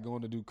 but I like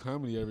going to do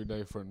comedy every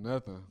day for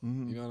nothing.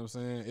 You know what I'm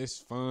saying? It's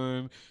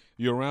fun.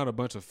 You're around a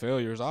bunch of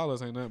failures. All of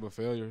us ain't nothing but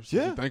failures.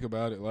 Yeah. If you think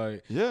about it.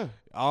 Like, yeah,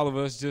 all of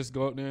us just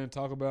go up there and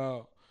talk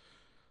about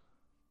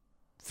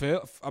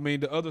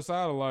the other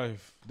side of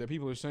life that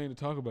people are ashamed to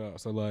talk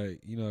about. So, like,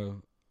 you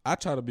know, I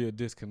try to be a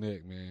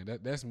disconnect, man.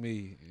 That's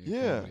me.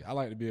 Yeah. Comedy. I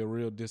like to be a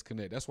real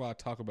disconnect. That's why I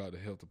talk about the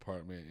health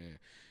department and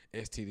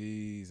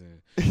STDs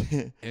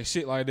and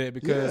shit like that,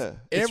 because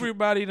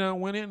everybody done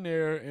went in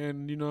there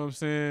and, you know what I'm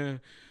saying,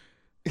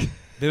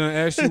 they done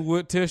ask you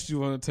what test you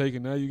want to take,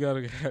 and now you got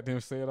to goddamn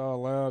say it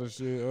all loud and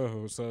shit.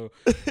 Oh, so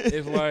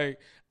it's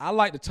like, I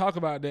like to talk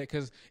about that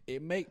because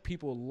it make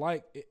people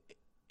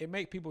it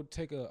make people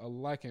take a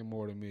liking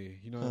more to me.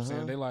 You know what I'm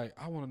saying? They like,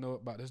 I want to know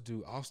about this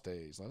dude off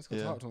stage. Like, let's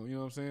go talk to him. You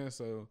know what I'm saying?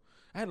 So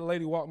I had a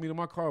lady walk me to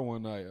my car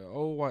one night, an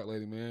old white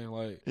lady, man.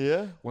 Like,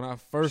 when I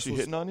first was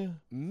hitting on you?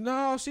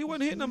 No, she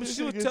wasn't hitting on me.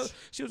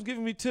 She was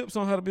giving me tips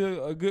on how to be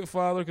a good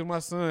father because my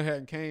son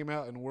hadn't came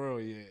out in the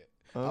world yet.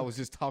 I was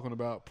just talking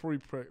about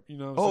pre-prep. You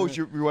know what I'm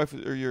saying? Your wife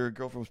or your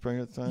girlfriend was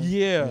pregnant at the time?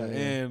 Yeah.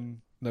 And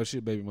no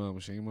shit, baby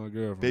mama. She ain't my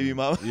girlfriend. Baby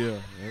mama? Yeah.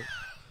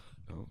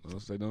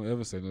 Don't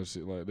ever say no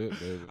shit like that,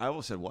 baby. I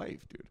almost said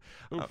wife, dude.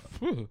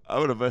 I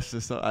would have messed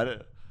this up. I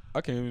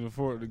can't even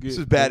afford to get. This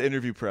is bad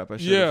interview prep. I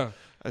should.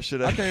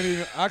 I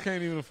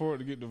can't even afford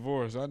to get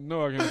divorced. I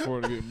know I can't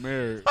afford to get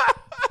married.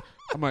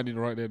 I might need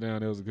to write that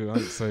down. That was good. I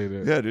didn't say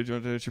that. Yeah, dude. You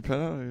want to get your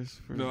pen out?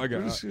 No, I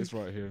got it. It's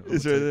right here.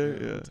 It's right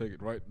there. Yeah. Take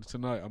it right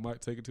tonight. I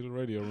might take it to the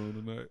radio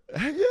room tonight.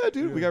 Yeah,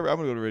 dude. Yeah. I'm gonna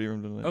go to the radio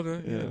room tonight.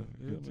 Okay. Yeah,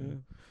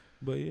 man.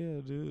 But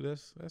yeah, dude.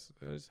 That's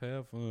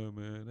have fun,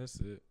 man. That's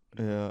it.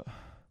 Yeah.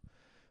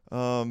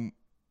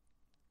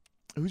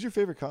 Who's your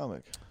favorite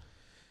comic?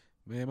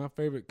 Man, my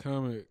favorite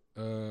comic,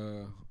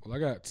 well, I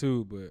got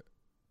two, but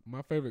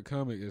my favorite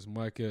comic is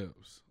Mike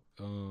Epps.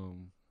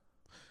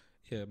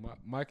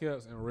 Mike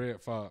Epps and Red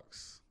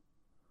Fox.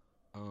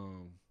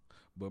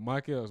 But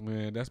Mike Epps,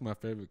 man, that's my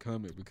favorite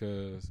comic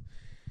because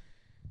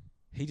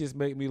he just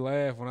make me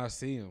laugh when I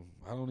see him.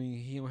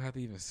 He don't have to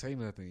even say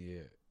nothing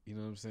yet. You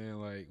know what I'm saying?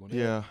 Like, when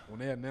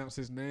they announce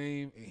his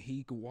name and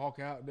he could walk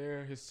out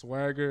there, his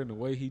swagger and the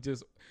way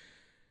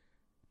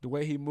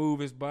he move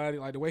his body,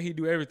 like the way he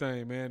do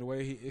everything, man, the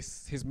way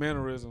his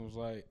mannerisms,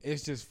 like,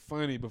 it's just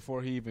funny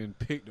before he even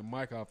take the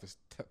mic off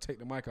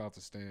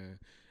the stand.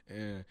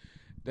 And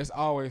that's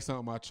always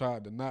something I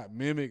tried to not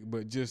mimic,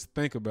 but just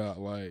think about,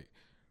 like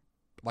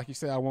you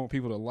said, I want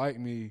people to like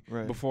me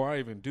before I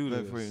even do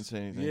this. Before you even say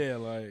anything. Yeah,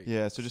 like.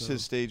 Yeah, so just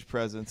his stage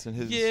presence and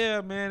his.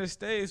 Yeah, man, his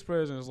stage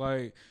presence,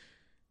 like,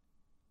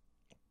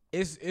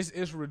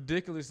 it's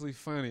ridiculously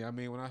funny. I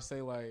mean, when I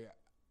say, like,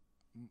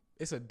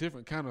 it's a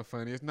different kind of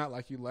funny. It's not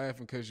like you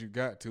laughing because you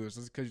got to. It's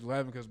just because you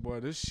laughing because, boy,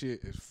 this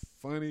shit is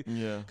funny.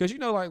 Yeah. Because, you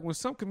know, like, when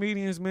some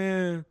comedians,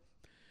 you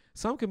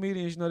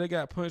know, they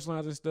got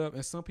punchlines and stuff,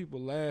 and some people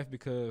laugh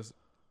because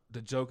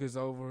the joke is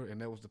over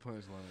and that was the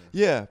punchline.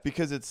 Yeah,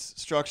 because it's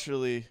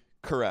structurally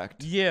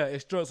correct. Yeah,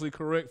 it's structurally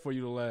correct for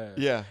you to laugh.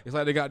 Yeah. It's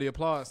like they got the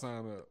applause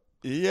sign up.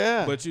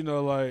 Yeah. But you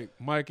know, like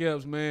Mike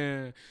Epps,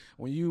 man,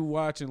 when you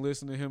watch and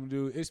listen to him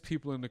do, it's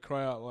people in the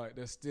crowd like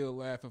they're still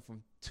laughing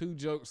from 2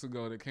 jokes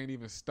ago that can't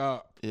even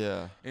stop.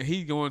 Yeah. And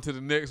he going to the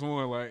next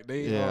one like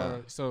they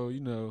are. So, you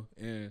know,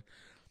 and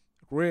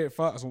Red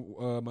Fox,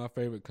 my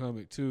favorite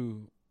comic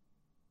too,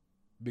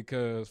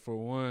 because for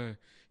one,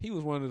 he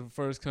was one of the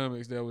first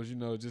comics that was, you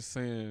know, just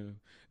saying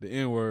the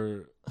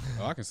N-word.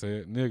 Oh, I can say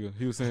it, nigga.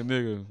 He was saying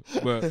nigga,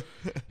 but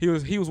he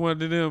was one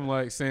of them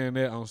like saying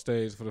that on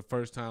stage for the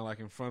first time, like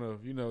in front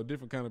of, you know,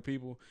 different kind of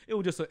people. It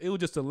was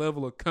just a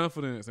level of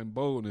confidence and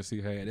boldness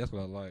he had. That's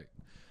what I liked.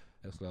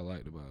 That's what I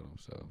liked about him.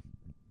 So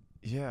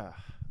Yeah.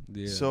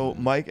 yeah. So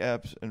man. Mike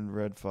Epps and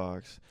Red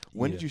Fox.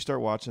 When Yeah. did you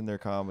start watching their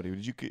comedy?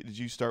 Did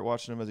you start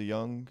watching them as a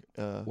young?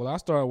 Well, I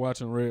started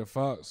watching Red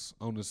Fox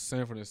on the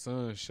Sanford and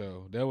Son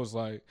show. That was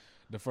like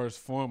the first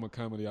form of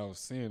comedy I was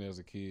seeing as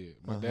a kid.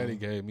 My daddy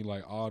gave me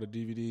like all the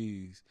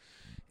DVDs,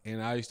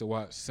 and I used to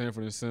watch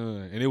Sanford and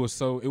Son, and it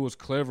was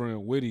clever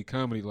and witty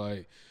comedy.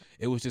 Like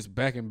it was just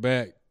back and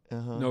back, you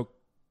know,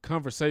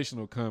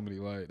 conversational comedy.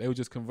 Like they were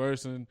just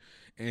conversing,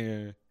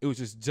 and it was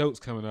just jokes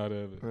coming out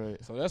of it.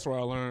 Right. So that's where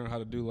I learned how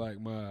to do like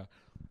my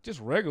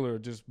just regular,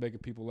 just making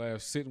people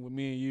laugh, sitting with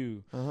me and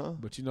you.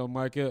 But you know,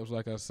 Mike Epps,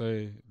 like I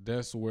say,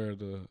 that's where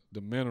the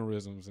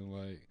mannerisms and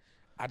like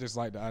I just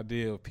like the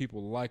idea of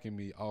people liking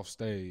me off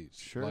stage,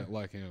 Sure.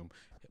 like him.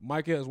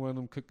 Mike Epps, one of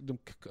them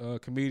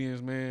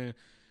comedians, man.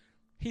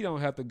 He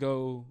don't have to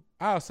go.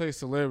 I'll say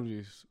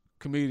celebrities,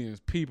 comedians,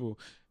 people.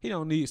 He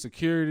don't need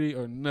security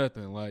or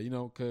nothing, like, you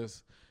know,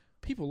 because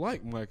people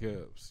like Mike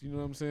Epps. You know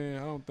what I'm saying?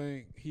 I don't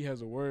think he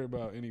has to worry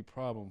about any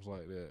problems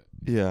like that.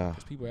 Yeah.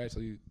 Because people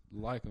actually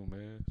like him,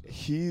 man.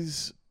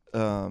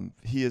 So,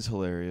 He is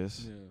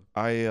hilarious.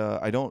 yeah,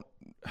 I don't.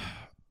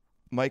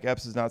 Mike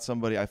Epps is not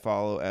somebody I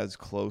follow as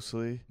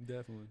closely.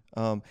 definitely.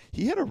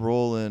 He had a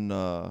role in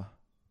The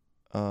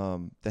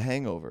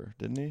Hangover,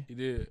 didn't he? He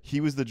did.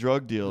 He was the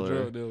drug dealer, The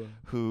drug dealer.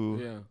 who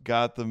Yeah.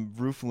 got the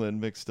Rooflin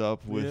mixed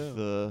up with Yeah.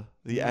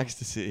 the Yeah.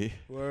 ecstasy.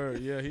 Word.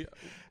 Yeah.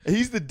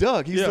 He's the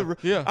Doug. He's Yeah, the.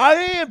 yeah. I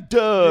am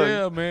Doug.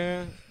 Yeah,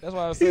 man. That's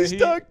why I say He's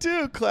Doug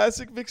too.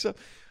 Classic mix up.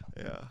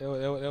 Yeah.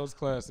 That was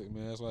classic,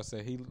 man. That's why I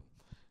said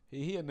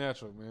he a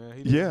natural,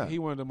 man. Yeah. He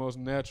one of the most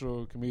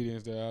natural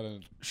comedians that I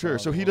done. Sure.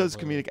 So he does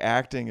comedic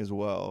acting as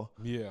well.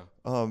 Yeah.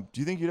 Do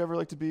you think you'd ever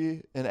like to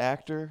be an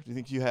actor? Do you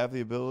think you have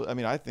the ability? I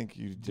mean, I think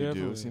you do.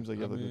 Definitely. It seems like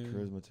you have I a good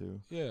mean, charisma too.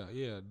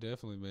 Yeah,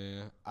 definitely,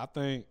 man. I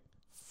think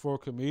for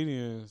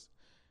comedians,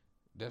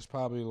 that's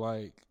probably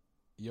like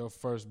your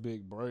first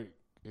big break,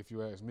 if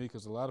you ask me,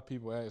 because a lot of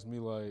people ask me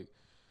like,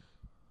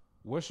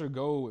 what's your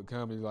goal with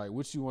comedy? Like,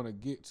 what you want to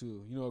get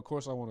to? You know, of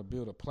course, I want to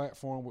build a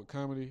platform with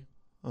comedy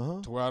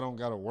to where I don't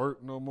gotta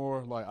work no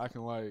more. Like,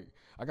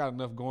 I got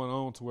enough going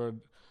on to where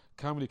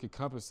comedy could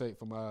compensate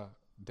for my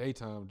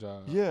daytime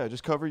job. Yeah,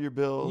 just cover your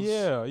bills.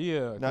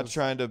 Yeah. Not 'cause-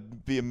 trying to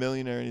be a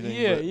millionaire or anything.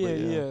 Yeah, but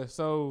yeah.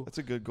 So That's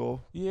a good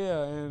goal.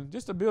 yeah, and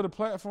just to build a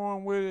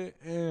platform with it,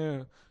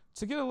 and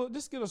to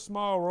get a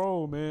small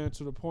role, man,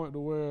 to the point to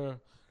where,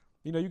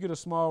 you know, you get a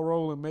small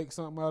role and make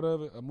something out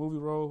of it, a movie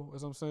role,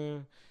 as I'm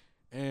saying,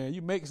 and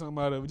you make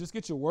something out of it. Just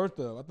get your worth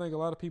up. I think a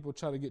lot of people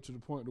try to get to the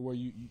point to where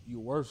you're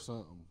worth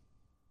something.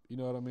 You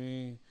know what I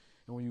mean?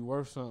 And when you're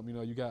worth something, you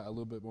know, you got a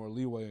little bit more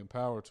leeway and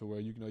power to where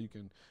you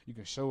can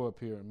show up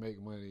here and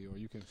make money, or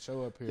you can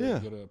show up here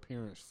and get an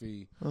appearance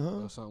fee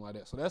or something like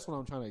that. So that's what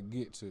I'm trying to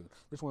get to.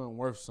 This one I'm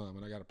worth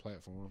something. I got a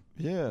platform.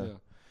 Yeah.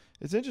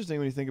 It's interesting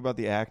when you think about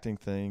the acting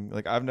thing.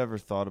 Like, I've never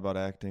thought about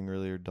acting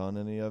really or done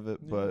any of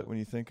it, but when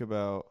you think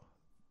about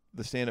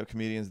the stand-up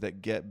comedians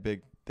that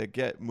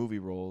get movie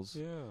roles,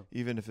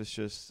 even if it's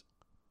just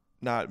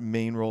not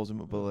main roles,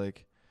 but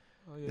like,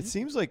 it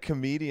seems like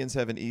comedians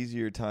have an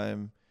easier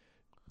time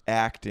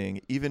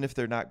acting, even if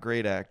they're not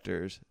great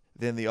actors,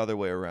 than the other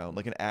way around.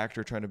 Like an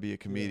actor trying to be a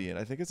comedian.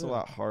 I think it's a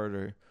lot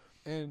harder.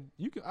 And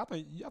you can, I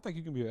think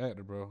you can be an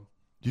actor, bro.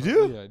 You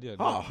do? Yeah,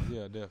 Oh.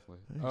 yeah, definitely.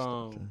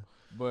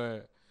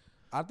 But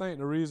I think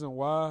the reason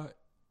why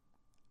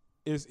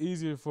it's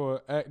easier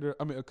for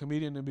a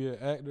comedian to be an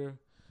actor,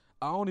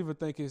 I don't even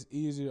think it's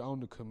easier on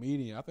the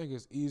comedian. I think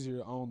it's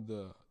easier on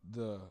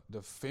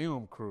the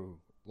film crew,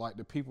 like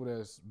the people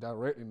that's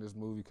directing this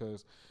movie,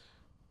 because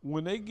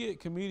when they get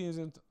comedians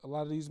in a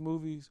lot of these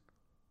movies,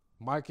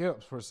 Mike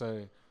Epps per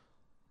se,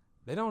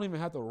 they don't even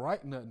have to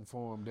write nothing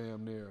for them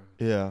damn near.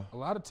 Yeah. A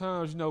lot of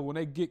times, you know, when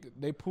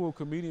they pull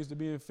comedians to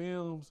be in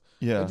films,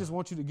 they just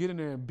want you to get in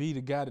there and be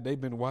the guy that they've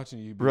been watching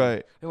you be.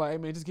 Right. They're like, hey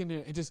man, just get in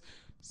there and just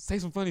say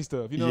some funny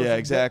stuff. You know? Yeah,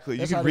 exactly.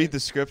 You That's can how read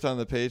the script on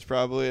the page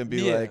probably and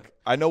be like,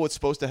 I know what's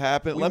supposed to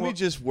happen. Let me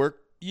just work.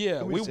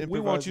 Yeah, we just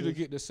want you to improvise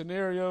get the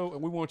scenario,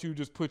 and we want you to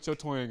just put your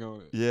twang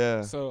on it.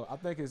 Yeah. So I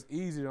think it's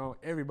easier on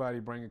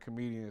everybody bringing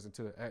comedians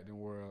into the acting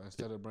world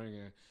instead of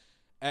bringing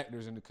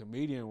actors in the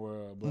comedian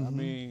world. But I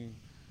mean,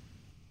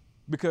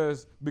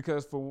 because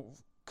for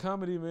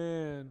comedy,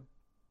 man,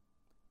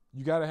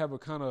 you got to have a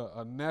kind of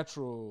a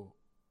natural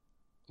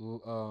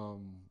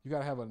you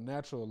gotta have a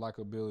natural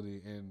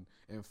likability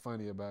and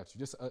funny about you,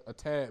 just a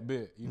tad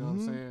bit. You know what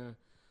I'm saying?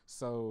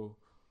 So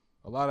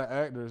a lot of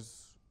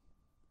actors,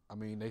 I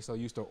mean, they so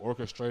used to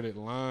orchestrated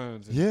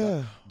lines. And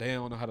stuff, they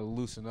don't know how to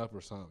loosen up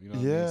or something. You know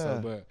what I mean?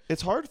 So, but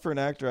it's hard for an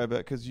actor, I bet,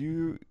 because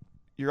you're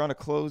on a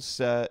closed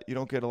set. You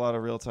don't get a lot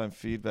of real time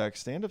feedback.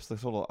 Stand up's the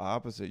total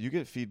opposite. You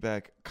get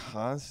feedback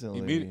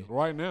constantly.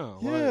 Right now.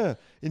 Yeah. Like,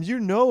 and you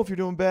know if you're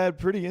doing bad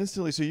pretty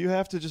instantly. So you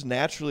have to just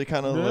naturally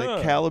kind of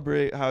like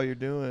calibrate how you're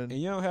doing.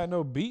 And you don't have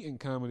no beat in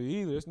comedy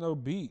either. It's no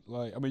beat.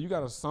 Like, I mean, you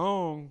got a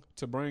song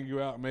to bring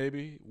you out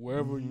maybe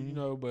wherever, you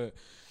know, but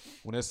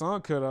when that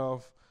song cut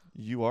off,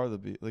 you are the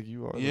beat. Like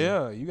you are.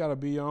 You got to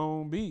be your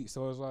own beat.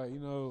 So it's like, you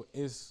know,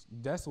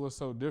 that's what's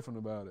so different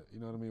about it. You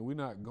know what I mean? We're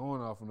not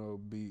going off of no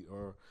beat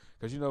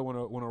because, you know,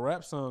 when a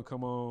rap song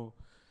come on,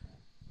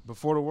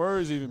 before the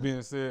words even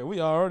being said, we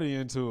already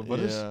into it. But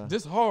it's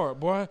this hard,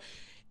 boy.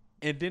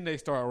 And then they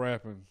start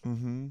rapping.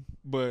 Mm-hmm.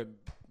 But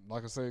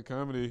like I say,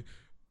 comedy.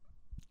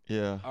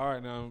 Yeah. All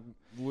right, now,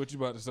 what you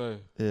about to say?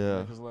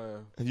 Yeah. Make us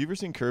laugh. Have you ever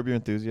seen Curb Your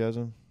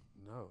Enthusiasm?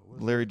 No.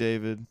 Larry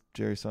David,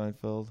 Jerry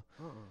Seinfeld.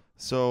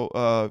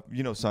 So,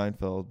 you know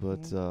Seinfeld,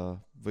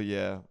 but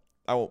yeah,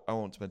 I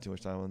won't spend too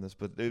much time on this,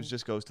 but it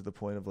just goes to the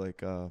point of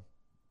like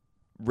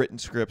written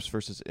scripts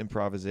versus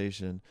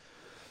improvisation.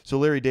 So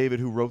Larry David,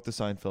 who wrote the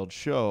Seinfeld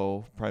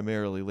show,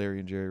 primarily Larry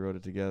and Jerry wrote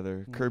it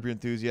together. Curb Your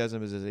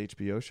Enthusiasm is his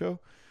HBO show.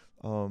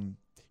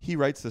 He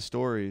writes the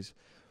stories,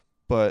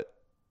 but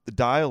the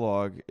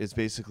dialogue is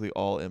basically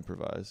all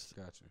improvised.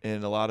 Gotcha.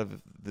 And a lot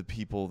of the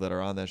people that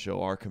are on that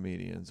show are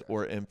comedians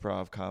or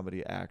improv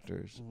comedy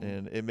actors.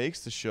 And it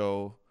makes the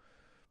show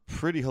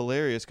pretty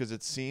hilarious because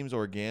it seems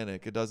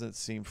organic. It doesn't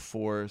seem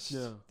forced.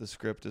 Yeah. The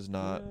script is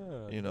not,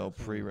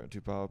 pre-written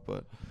too powerful.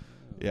 But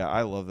yeah,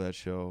 I love that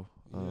show.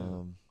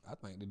 Yeah. I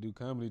think to do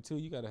comedy too,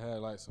 you got to have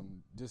like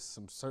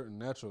some certain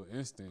natural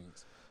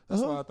instincts.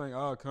 That's why I think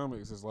all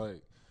comics is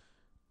like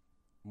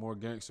more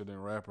gangster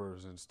than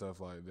rappers and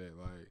stuff like that.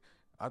 Like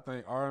I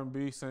think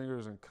R&B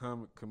singers and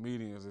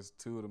comedians is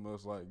two of the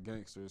most like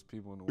gangsters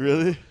people in the world.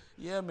 Really?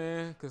 Yeah,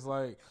 man. Because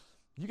like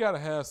you got to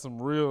have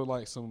some real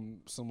like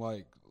some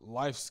like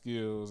life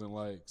skills and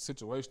like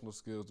situational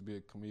skills to be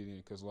a comedian.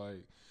 Because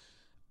like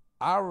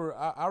I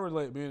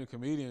relate being a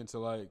comedian to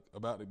like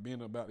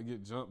being about to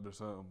get jumped or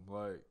something.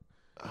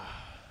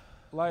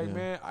 Like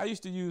man, I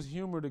used to use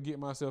humor to get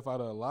myself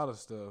out of a lot of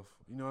stuff.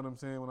 You know what I'm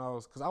saying?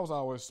 Because I was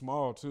always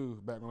small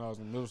too back when I was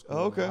in middle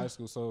school and high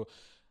school. So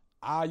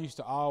I used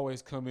to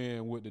always come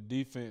in with the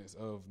defense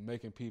of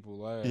making people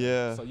laugh.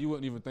 Yeah. So you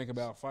wouldn't even think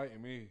about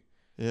fighting me.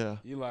 Yeah.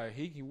 You like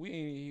he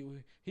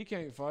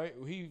can't fight.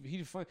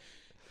 He fun.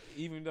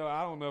 Even though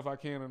I don't know if I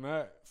can or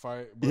not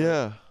fight.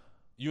 But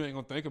you ain't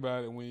gonna think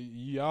about it when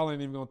y'all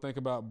ain't even gonna think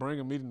about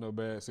bringing me to no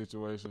bad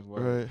situations.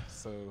 Like, right.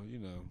 So you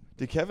know.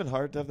 Did Kevin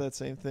Hart have that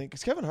same thing?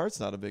 Because Kevin Hart's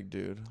not a big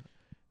dude.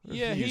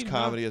 Yeah, he used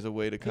comedy as a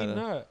way to kind of.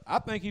 Not. I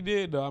think he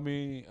did though. I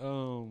mean,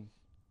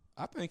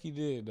 I think he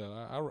did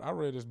though. I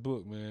read his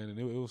book, man, and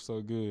it was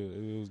so good.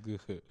 It was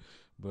good,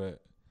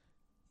 but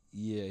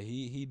yeah,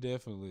 he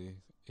definitely.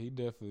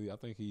 I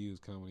think he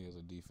used comedy as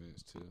a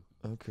defense too.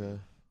 Okay.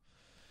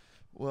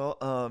 Well,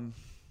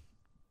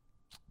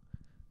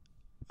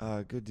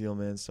 good deal,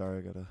 man. Sorry,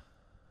 I gotta.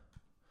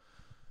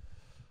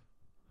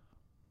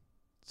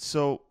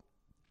 So,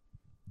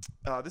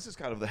 this is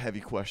kind of the heavy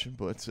question,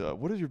 but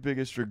what is your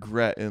biggest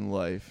regret in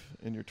life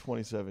in your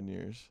 27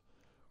 years?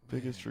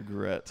 Biggest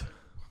regret.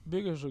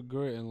 Biggest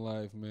regret in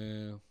life,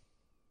 man.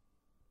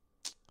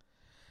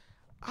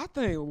 I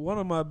think one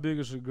of my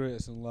biggest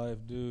regrets in life,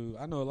 dude.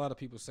 I know a lot of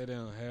people say they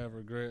don't have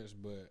regrets,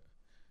 but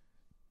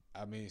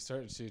I mean,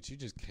 certain shit you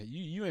just can't.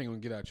 You ain't gonna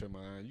get out your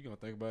mind. You gonna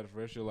think about it for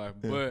the rest of your life.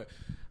 Yeah. But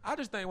I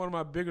just think one of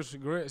my biggest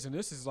regrets, and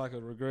this is like a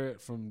regret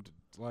from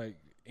like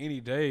any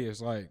day,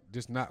 is like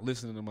just not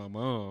listening to my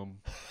mom.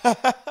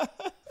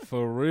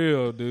 For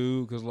real,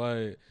 dude. Cause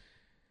like,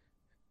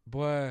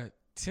 boy,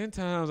 10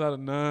 times out of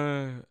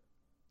 9,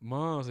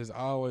 moms is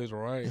always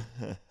right,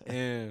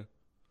 and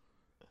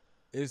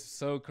it's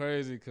so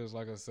crazy because,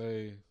 like I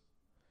say,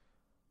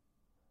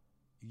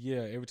 yeah,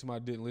 every time I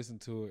didn't listen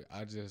to it,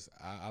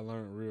 I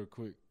learned real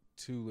quick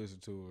to listen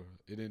to her.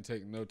 It didn't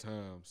take no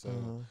time.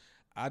 So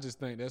I just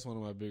think that's one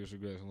of my biggest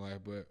regrets in life.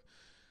 But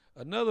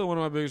another one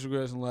of my biggest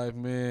regrets in life,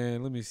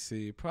 man, let me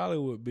see, probably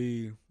would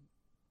be,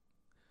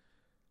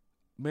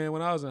 man,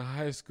 when I was in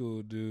high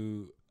school,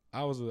 dude,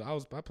 I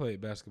played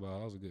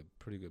basketball. I was a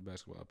pretty good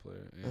basketball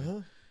player.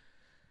 And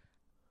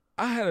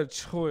I had a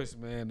choice,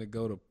 man, to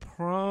go to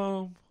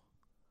prom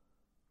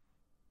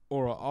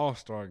or an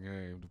all-star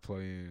game to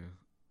play in.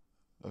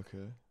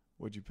 Okay.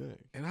 What'd you pick?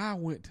 And I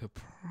went to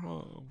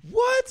prom.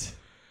 What?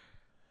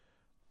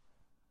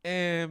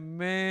 And,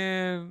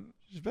 man.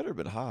 You better have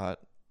been hot.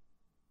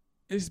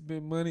 It's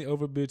been money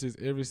over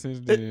bitches ever since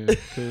then.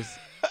 Because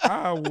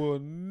I will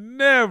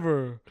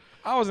never.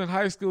 I was in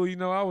high school, you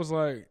know, I was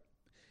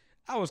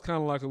kind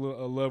of like a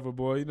lover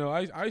boy. You know,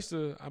 I used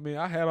to,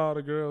 I had all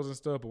the girls and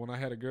stuff, but when I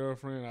had a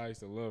girlfriend, I used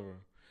to love her.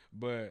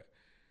 But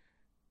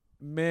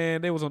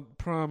Man, they was on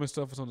prom and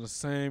stuff was on the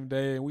same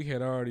day, and we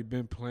had already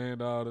been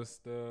planned all this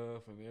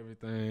stuff and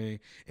everything.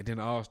 And then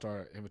the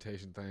All-Star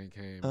invitation thing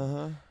came,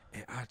 and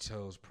I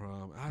chose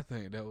prom. I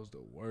think that was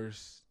the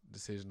worst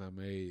decision I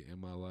made in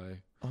my life.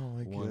 Oh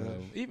my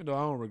god! Even though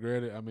I don't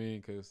regret it. I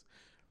mean, because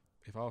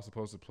if I was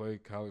supposed to play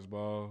college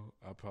ball,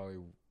 I probably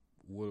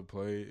would have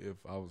played if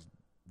I was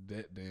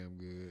that damn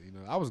good. You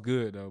know, I was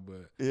good though,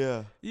 but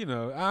yeah, you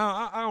know,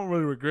 I don't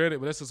really regret it.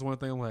 But that's just one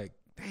thing. I'm like,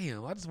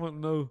 damn, I just want to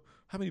know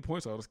how many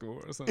points I would have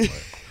scored or something.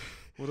 Like,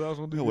 what else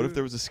want to do? What if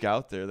there was a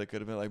scout there that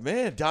could have been like,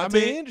 man,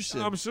 Dante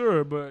Anderson? I'm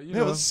sure, but you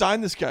know, let's sign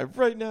this guy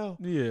right now.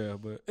 Yeah,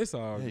 but it's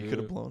all good. You could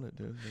have blown it,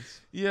 dude.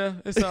 Yeah,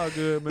 it's all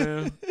good,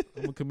 man.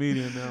 I'm a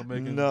comedian now,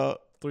 making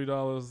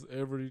 $3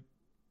 every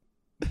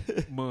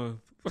month.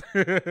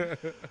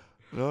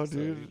 No, so,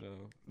 dude,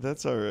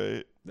 that's all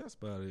right. That's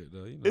about it,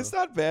 though. You know. It's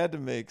not bad to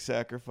make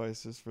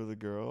sacrifices for the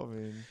girl. I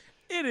mean,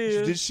 it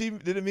is.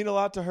 Did it mean a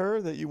lot to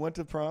her that you went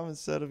to prom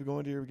instead of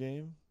going to your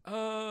game?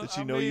 Did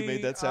she know you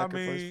made that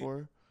sacrifice for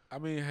her? I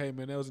mean, hey,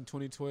 man, that was in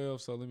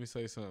 2012. So let me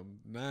say something.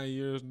 9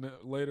 years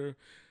later,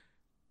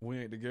 we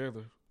ain't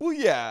together. Well,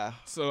 yeah.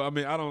 So I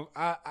mean,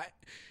 I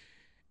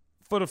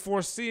for the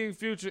foreseeing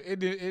future, it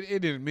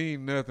didn't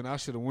mean nothing. I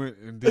should have went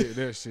and did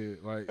that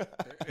shit. Like,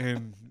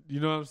 and you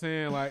know what I'm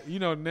saying? Like, you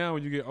know, now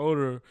when you get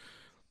older,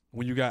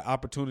 when you got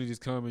opportunities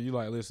coming, you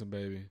like, listen,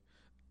 baby,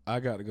 I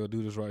got to go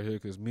do this right here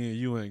because me and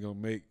you ain't gonna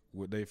make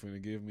what they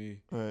finna give me.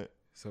 Right.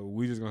 So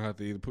we just gonna have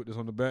to either put this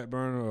on the back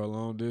burner or a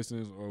long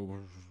distance,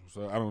 or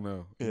so I don't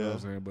know. You know what I'm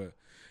saying? But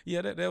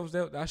yeah, that was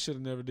that. I should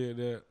have never did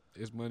that.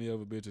 It's money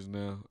over bitches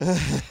now.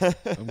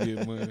 I'm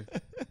getting money.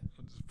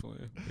 I'm just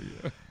playing.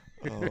 Yeah.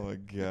 Oh my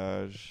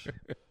gosh.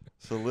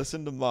 So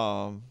listen to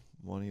mom.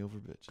 Money over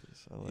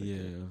bitches. I like it.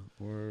 Yeah,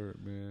 word,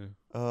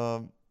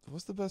 man.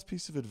 What's the best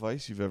piece of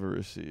advice you've ever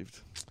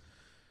received?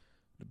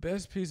 The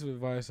best piece of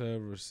advice I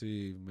ever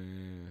received,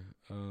 man.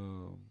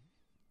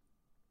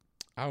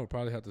 I would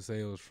probably have to say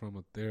it was from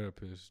a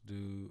therapist,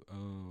 dude.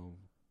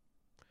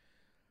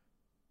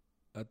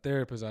 A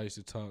therapist I used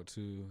to talk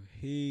to,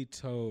 he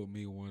told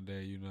me one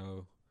day, you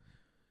know,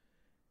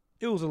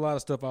 it was a lot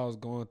of stuff I was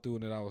going through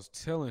and that I was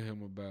telling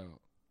him about.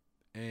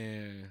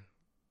 And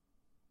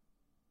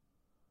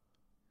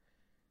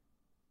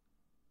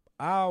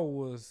I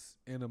was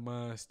in a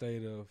mind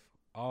state of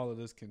all of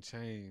this can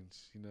change,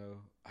 you know.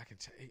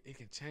 It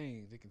can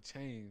change,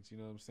 you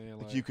know what I'm saying?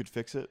 Like you could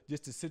fix it?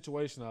 Just the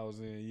situation I was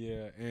in,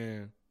 yeah.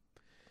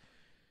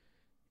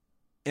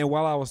 And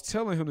while I was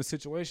telling him the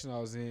situation I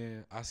was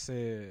in, I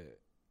said,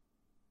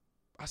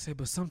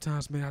 but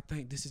sometimes, man, I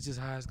think this is just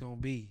how it's gonna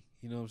be.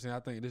 You know what I'm saying? I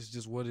think this is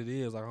just what it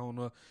is. Like, I don't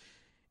know.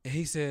 And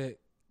he said,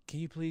 can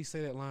you please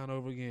say that line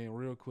over again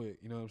real quick?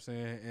 You know what I'm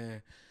saying?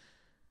 And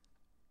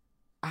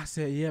I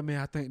said, yeah,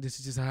 man, I think this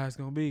is just how it's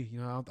gonna be.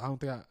 You know,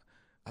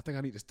 I think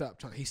I need to stop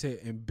trying. He said,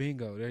 and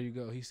bingo, there you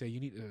go. He said, you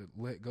need to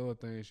let go of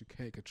things you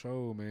can't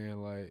control,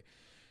 man. Like,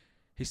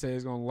 he said,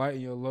 it's gonna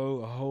lighten your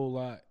load a whole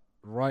lot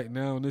right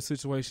now in this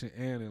situation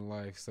and in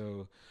life.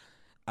 So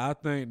I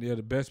think the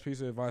best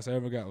piece of advice I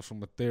ever got was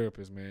from a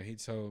therapist, man. He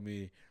told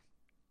me,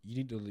 you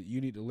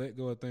need to let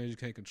go of things you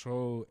can't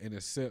control and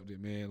accept it,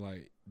 man.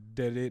 Like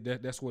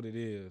that's what it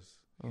is.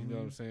 You know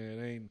what I'm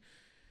saying?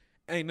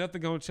 Ain't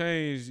nothing gonna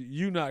change.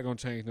 You not gonna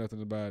change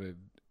nothing about it.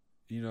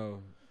 You know.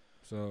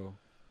 So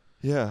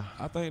yeah,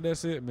 I think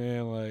that's it,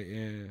 man. Like,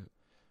 and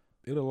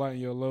it'll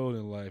lighten your load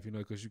in life, you know,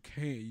 because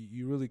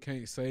you really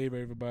can't save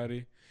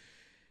everybody.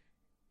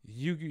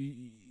 You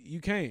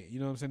can't, you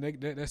know what I'm saying?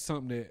 That's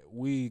something that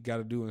we got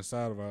to do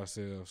inside of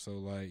ourselves. So,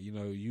 like, you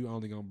know, you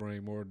only going to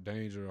bring more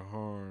danger or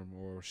harm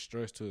or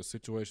stress to a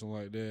situation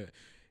like that.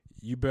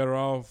 You better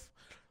off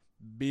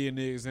being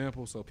the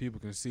example so people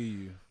can see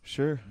you.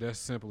 Sure. That's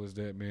simple as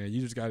that, man. You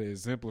just got to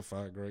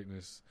exemplify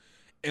greatness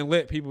and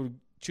let people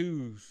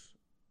choose.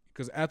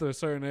 Because after a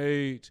certain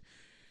age,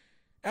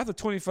 after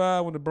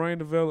 25, when the brain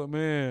develop,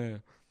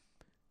 man,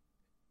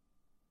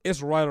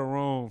 it's right or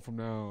wrong from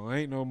now on.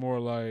 Ain't no more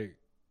like,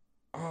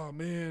 oh,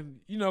 man,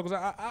 you know, because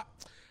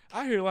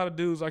I hear a lot of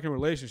dudes like in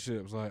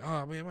relationships, like,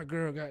 oh, man, my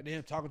girl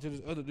goddamn talking to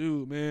this other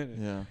dude, man.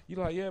 And yeah. You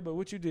like, yeah, but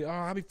what you did? Oh,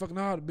 I be fucking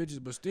all the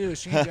bitches, but still,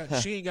 she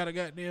ain't got a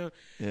goddamn.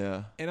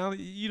 Yeah. And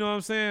you know what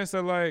I'm saying?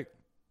 So, like,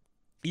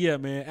 yeah,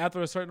 man,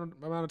 after a certain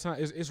amount of time,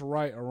 it's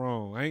right or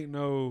wrong. Ain't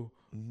no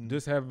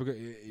this happened because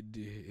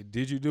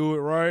did you do it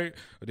right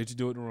or did you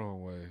do it the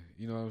wrong way?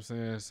 You know what I'm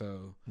saying?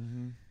 So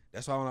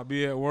that's why when I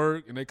be at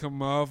work and they come to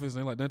my office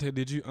and they like, Dante,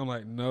 did you? I'm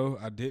like, no,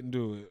 I didn't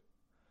do it.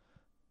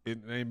 It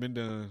ain't been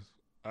done.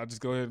 I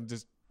just go ahead and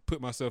just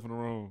put myself in the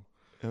wrong.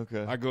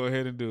 Okay. I go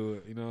ahead and do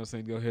it. You know what I'm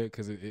saying? Go ahead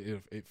because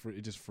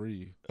it just free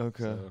you.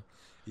 Okay. So,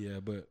 yeah,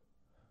 but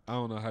I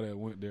don't know how that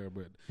went there,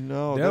 but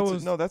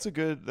that's a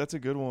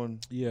good one.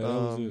 Yeah, that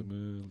was it,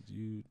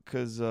 man.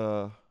 Because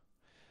I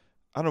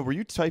don't know. Were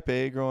you type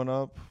A growing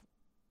up?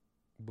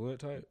 Blood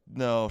type?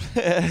 No,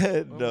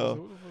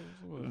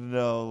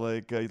 no.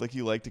 Like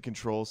you like to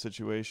control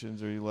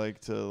situations, or you like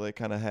to like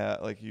kind of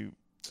have like you.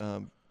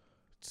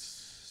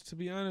 To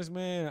be honest,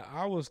 man,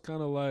 I was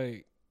kind of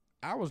like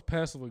I was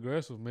passive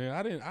aggressive, man.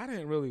 I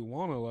didn't really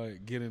want to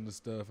like get into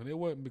stuff, and it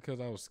wasn't because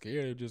I was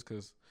scared, just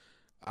because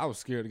I was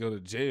scared to go to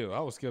jail. I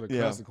was scared of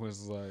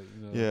consequences, like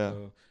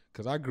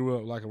because I grew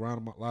up like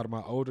around a lot of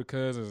my older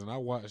cousins, and I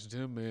watched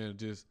them, man,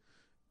 just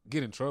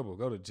get in trouble,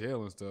 go to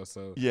jail and stuff.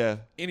 So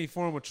any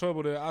form of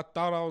trouble that I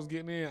thought I was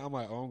getting in, I'm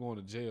like, oh, I'm going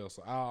to jail.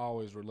 So I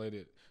always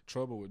related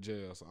trouble with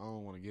jail, so I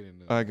don't want to get in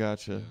there. I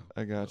gotcha.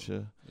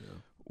 Yeah.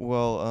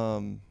 Well,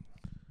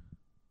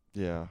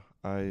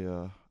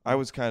 I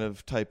was kind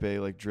of type A,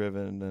 like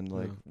driven and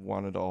like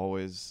wanted to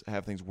always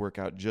have things work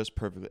out just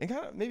perfectly, and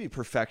kind of maybe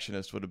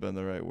perfectionist would have been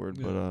the right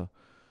word, but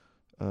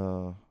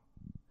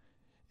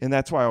and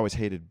that's why I always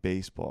hated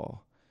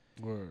baseball.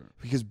 Word.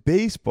 Because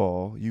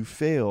baseball, you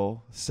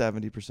fail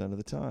 70% of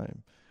the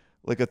time.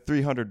 Like a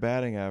 300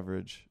 batting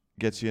average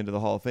gets you into the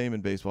Hall of Fame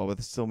in baseball, but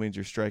it still means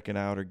you're striking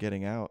out or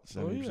getting out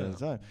 70% of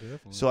the time.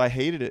 Definitely. So I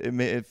hated it.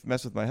 It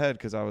messed with my head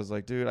because I was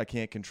like, dude, I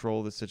can't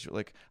control this situation.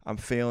 Like, I'm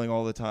failing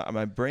all the time.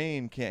 My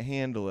brain can't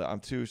handle it.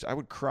 I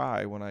would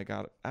cry when I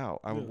got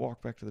out. I would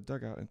walk back to the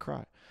dugout and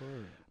cry.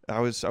 Word. I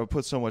would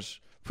put so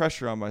much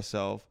pressure on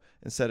myself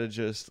instead of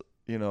just,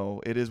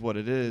 it is what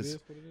it is,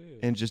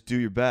 and just do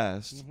your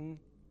best. Mm-hmm.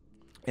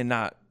 And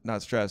not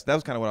stress. That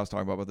was kind of what I was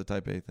talking about the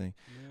type A thing.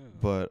 Yeah.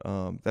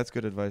 But that's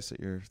good advice that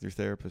your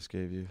therapist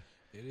gave you.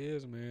 It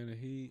is, man.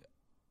 And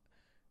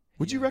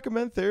would you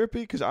recommend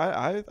therapy? Because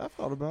I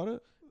thought about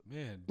it.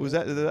 Man, was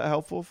that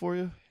helpful for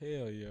you?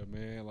 Hell yeah,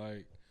 man.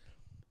 Like,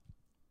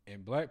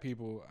 and black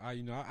people,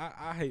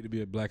 I hate to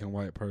be a black and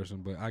white person,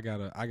 but I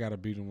gotta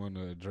be the one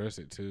to address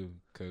it too,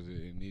 because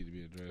it needs to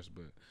be addressed.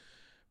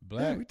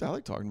 But I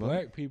like talking about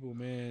black people,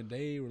 man,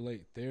 they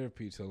relate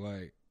therapy to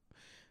like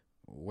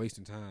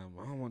wasting time.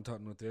 I don't want to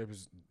talk to no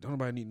therapist. Don't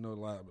nobody need to know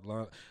a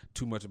lot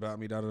too much about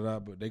me,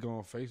 but they go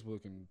on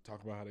Facebook and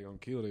talk about how they gonna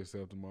kill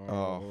themselves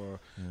tomorrow.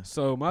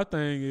 So my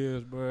thing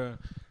is, bro,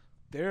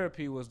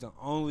 therapy was the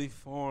only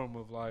form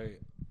of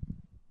like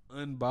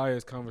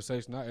unbiased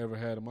conversation I ever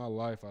had in my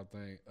life, I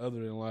think, other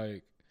than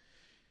like,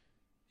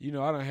 I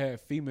done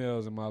had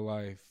females in my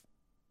life.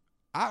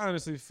 I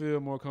honestly feel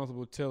more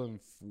comfortable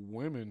telling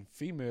women,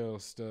 female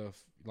stuff,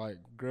 like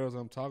girls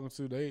I'm talking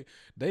to.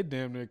 They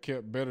damn near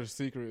kept better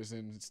secrets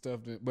and stuff.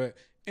 But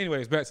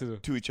anyways, back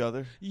to each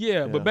other.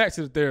 Yeah, but back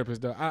to the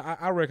therapist though.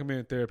 I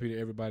recommend therapy to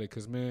everybody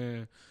because,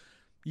 man,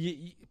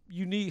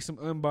 you need some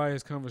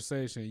unbiased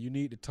conversation. You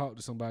need to talk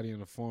to somebody in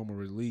the form of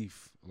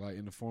relief, like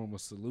in the form of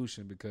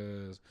solution,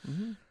 because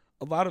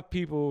a lot of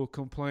people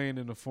complain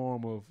in the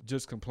form of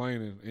just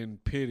complaining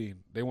and pity.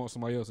 They want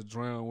somebody else to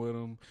drown with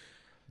them.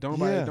 Don't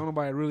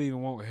nobody really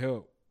even want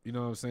help. You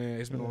know what I'm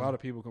saying? It's been a lot of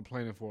people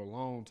complaining for a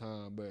long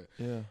time, but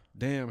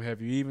damn, have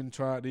you even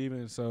tried to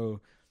even? So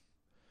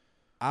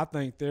I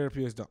think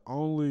therapy is the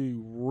only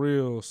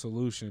real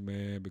solution,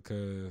 man,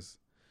 because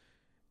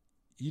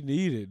you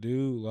need it,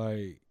 dude.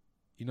 Like,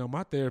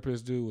 my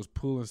therapist, dude, was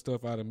pulling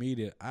stuff out of me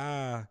that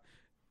I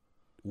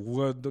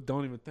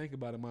don't even think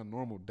about in my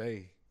normal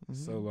day.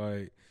 So,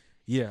 like,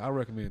 I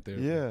recommend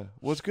therapy. Yeah.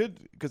 Well, it's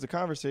good because the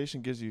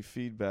conversation gives you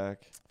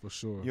feedback. For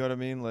sure. You know what I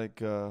mean?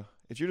 Like,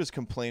 if you're just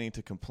complaining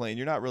to complain,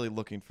 you're not really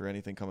looking for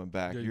anything coming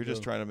back. You're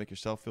just trying to make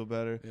yourself feel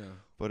better. Yeah.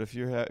 But if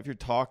you're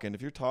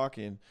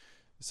talking,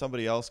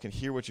 somebody else can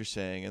hear what you're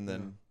saying and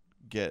then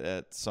get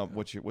at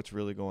what's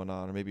really going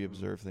on, or maybe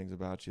observe things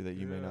about you that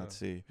you may not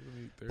see.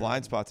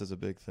 Blind spots is a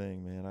big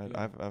thing, man.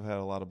 I've had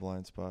a lot of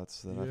blind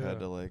spots that I've had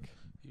to like.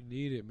 You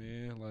need it,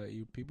 man. Like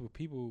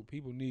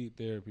people need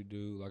therapy,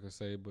 dude. Like I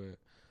say, but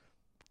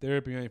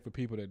therapy ain't for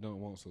people that don't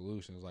want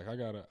solutions. Like I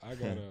got an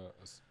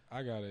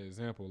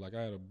example. Like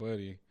I had a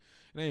buddy,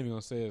 and I ain't even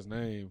gonna say his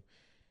name.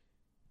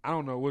 I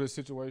don't know what his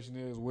situation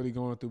is, what he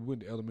going through. We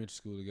went to elementary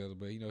school together,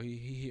 but he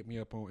hit me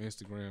up on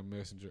Instagram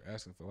Messenger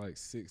asking for like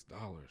 $6.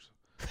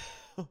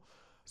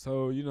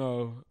 So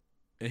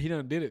and he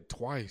done did it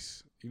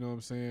twice. You know what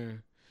I'm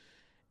saying?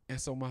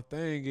 And so my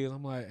thing is,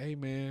 I'm like, hey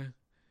man,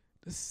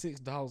 this is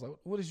 $6. Like,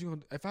 what is you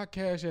gonna? If I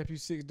cash app you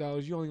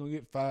 $6, you only gonna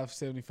get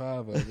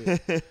 $5.75 of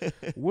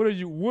it. What are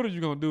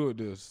you gonna do with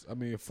this? I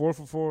mean, 4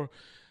 for 4.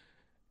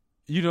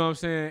 You know what I'm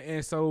saying?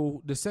 And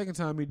so the second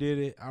time he did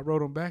it, I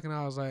wrote him back and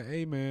I was like,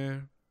 hey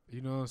man,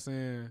 you know what I'm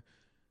saying?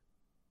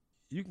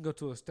 You can go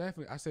to a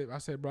staffing. I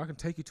said, bro, I can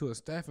take you to a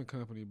staffing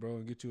company, bro,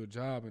 and get you a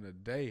job in a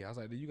day. I was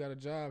like, do you got a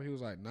job? He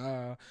was like,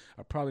 nah,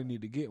 I probably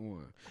need to get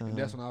one. And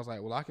that's when I was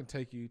like, well, I can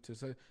take you to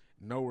say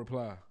no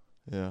reply.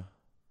 Yeah.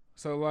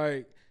 So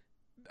like,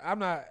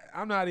 you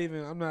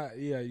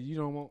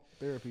don't want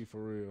therapy for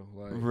real.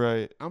 Like,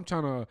 right. I'm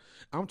trying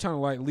to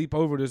like leap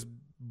over this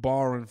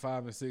borrowing $5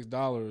 and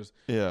 $6.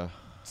 Yeah.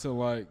 So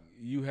like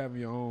you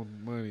having your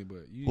own money,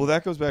 but well,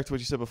 that goes back to what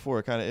you said before.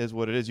 It kind of is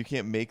what it is. You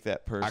can't make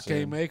that person. I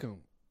can't make them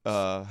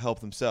help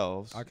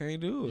themselves. I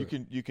can't do it.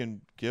 You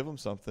can give them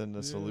something,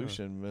 a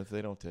solution. But if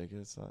they don't take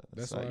it, it's not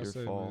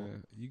your fault.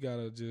 Man. You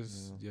gotta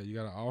just you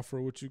gotta offer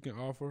what you can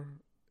offer,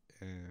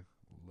 and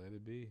let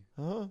it be.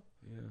 Yeah,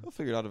 they'll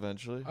figure it out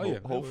eventually. Oh yeah,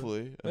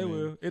 hopefully they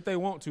will. If they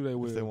want to, they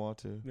will. If they want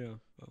to, yeah.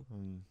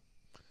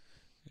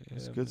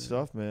 It's Yeah, good man.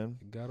 stuff, man.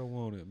 You gotta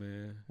want it,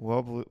 man.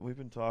 Well, we've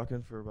been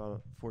talking for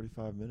about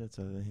 45 minutes,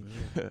 I think.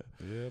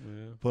 Yeah,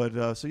 man.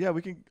 But so yeah,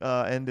 we can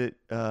end it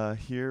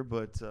here.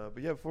 But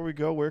yeah, before we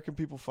go, where can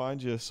people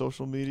find you?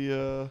 Social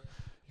media,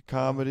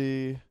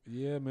 comedy.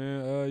 Yeah,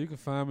 man. You can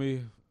find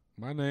me.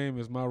 My name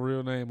is my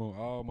real name on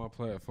all my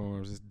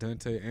platforms. It's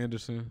Dante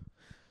Anderson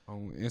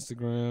on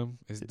Instagram.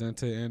 It's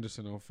Dante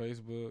Anderson on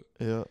Facebook,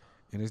 Yeah,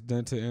 and it's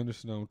Dante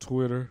Anderson on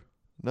Twitter.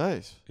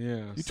 nice.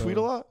 Yeah, You so- tweet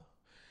a lot.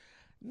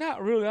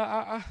 Not really.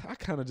 I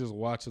kind of just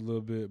watch a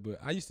little bit, but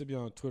I used to be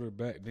on Twitter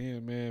back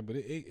then, man. But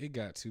it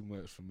got too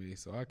much for me,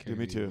 so I can't. Yeah,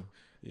 me too. even-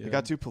 Yeah, It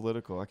got too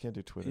political. I can't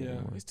do Twitter Yeah,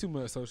 anymore. it's too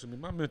much social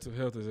media. My mental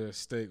health is at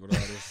stake with all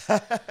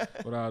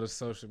this, with all this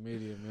social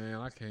media, man.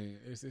 I can't.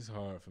 It's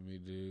hard for me,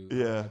 dude.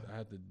 Yeah. I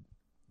have to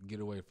get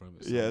away from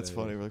it. Yeah, it's some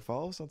funny. days. We're like,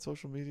 follow us on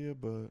social media,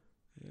 but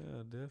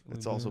Yeah, definitely.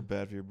 it's also man.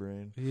 bad for your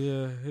brain.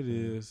 Yeah, it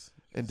is.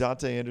 And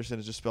Dante Anderson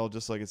is just spelled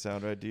just like it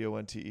sounds, right?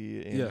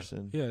 Donte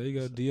Anderson. Yeah, you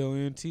got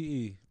Donte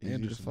Easy to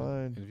Anderson.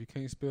 find. And if you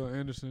can't spell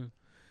Anderson,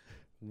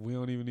 we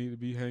don't even need to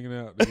be hanging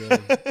out together.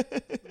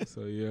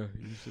 So yeah,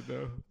 you should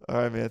know. All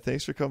right, man.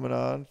 Thanks for coming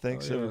on.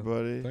 Thanks, yeah.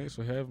 everybody. Thanks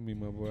for having me,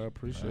 my boy. I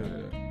appreciate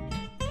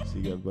that. See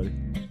you,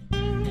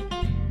 everybody.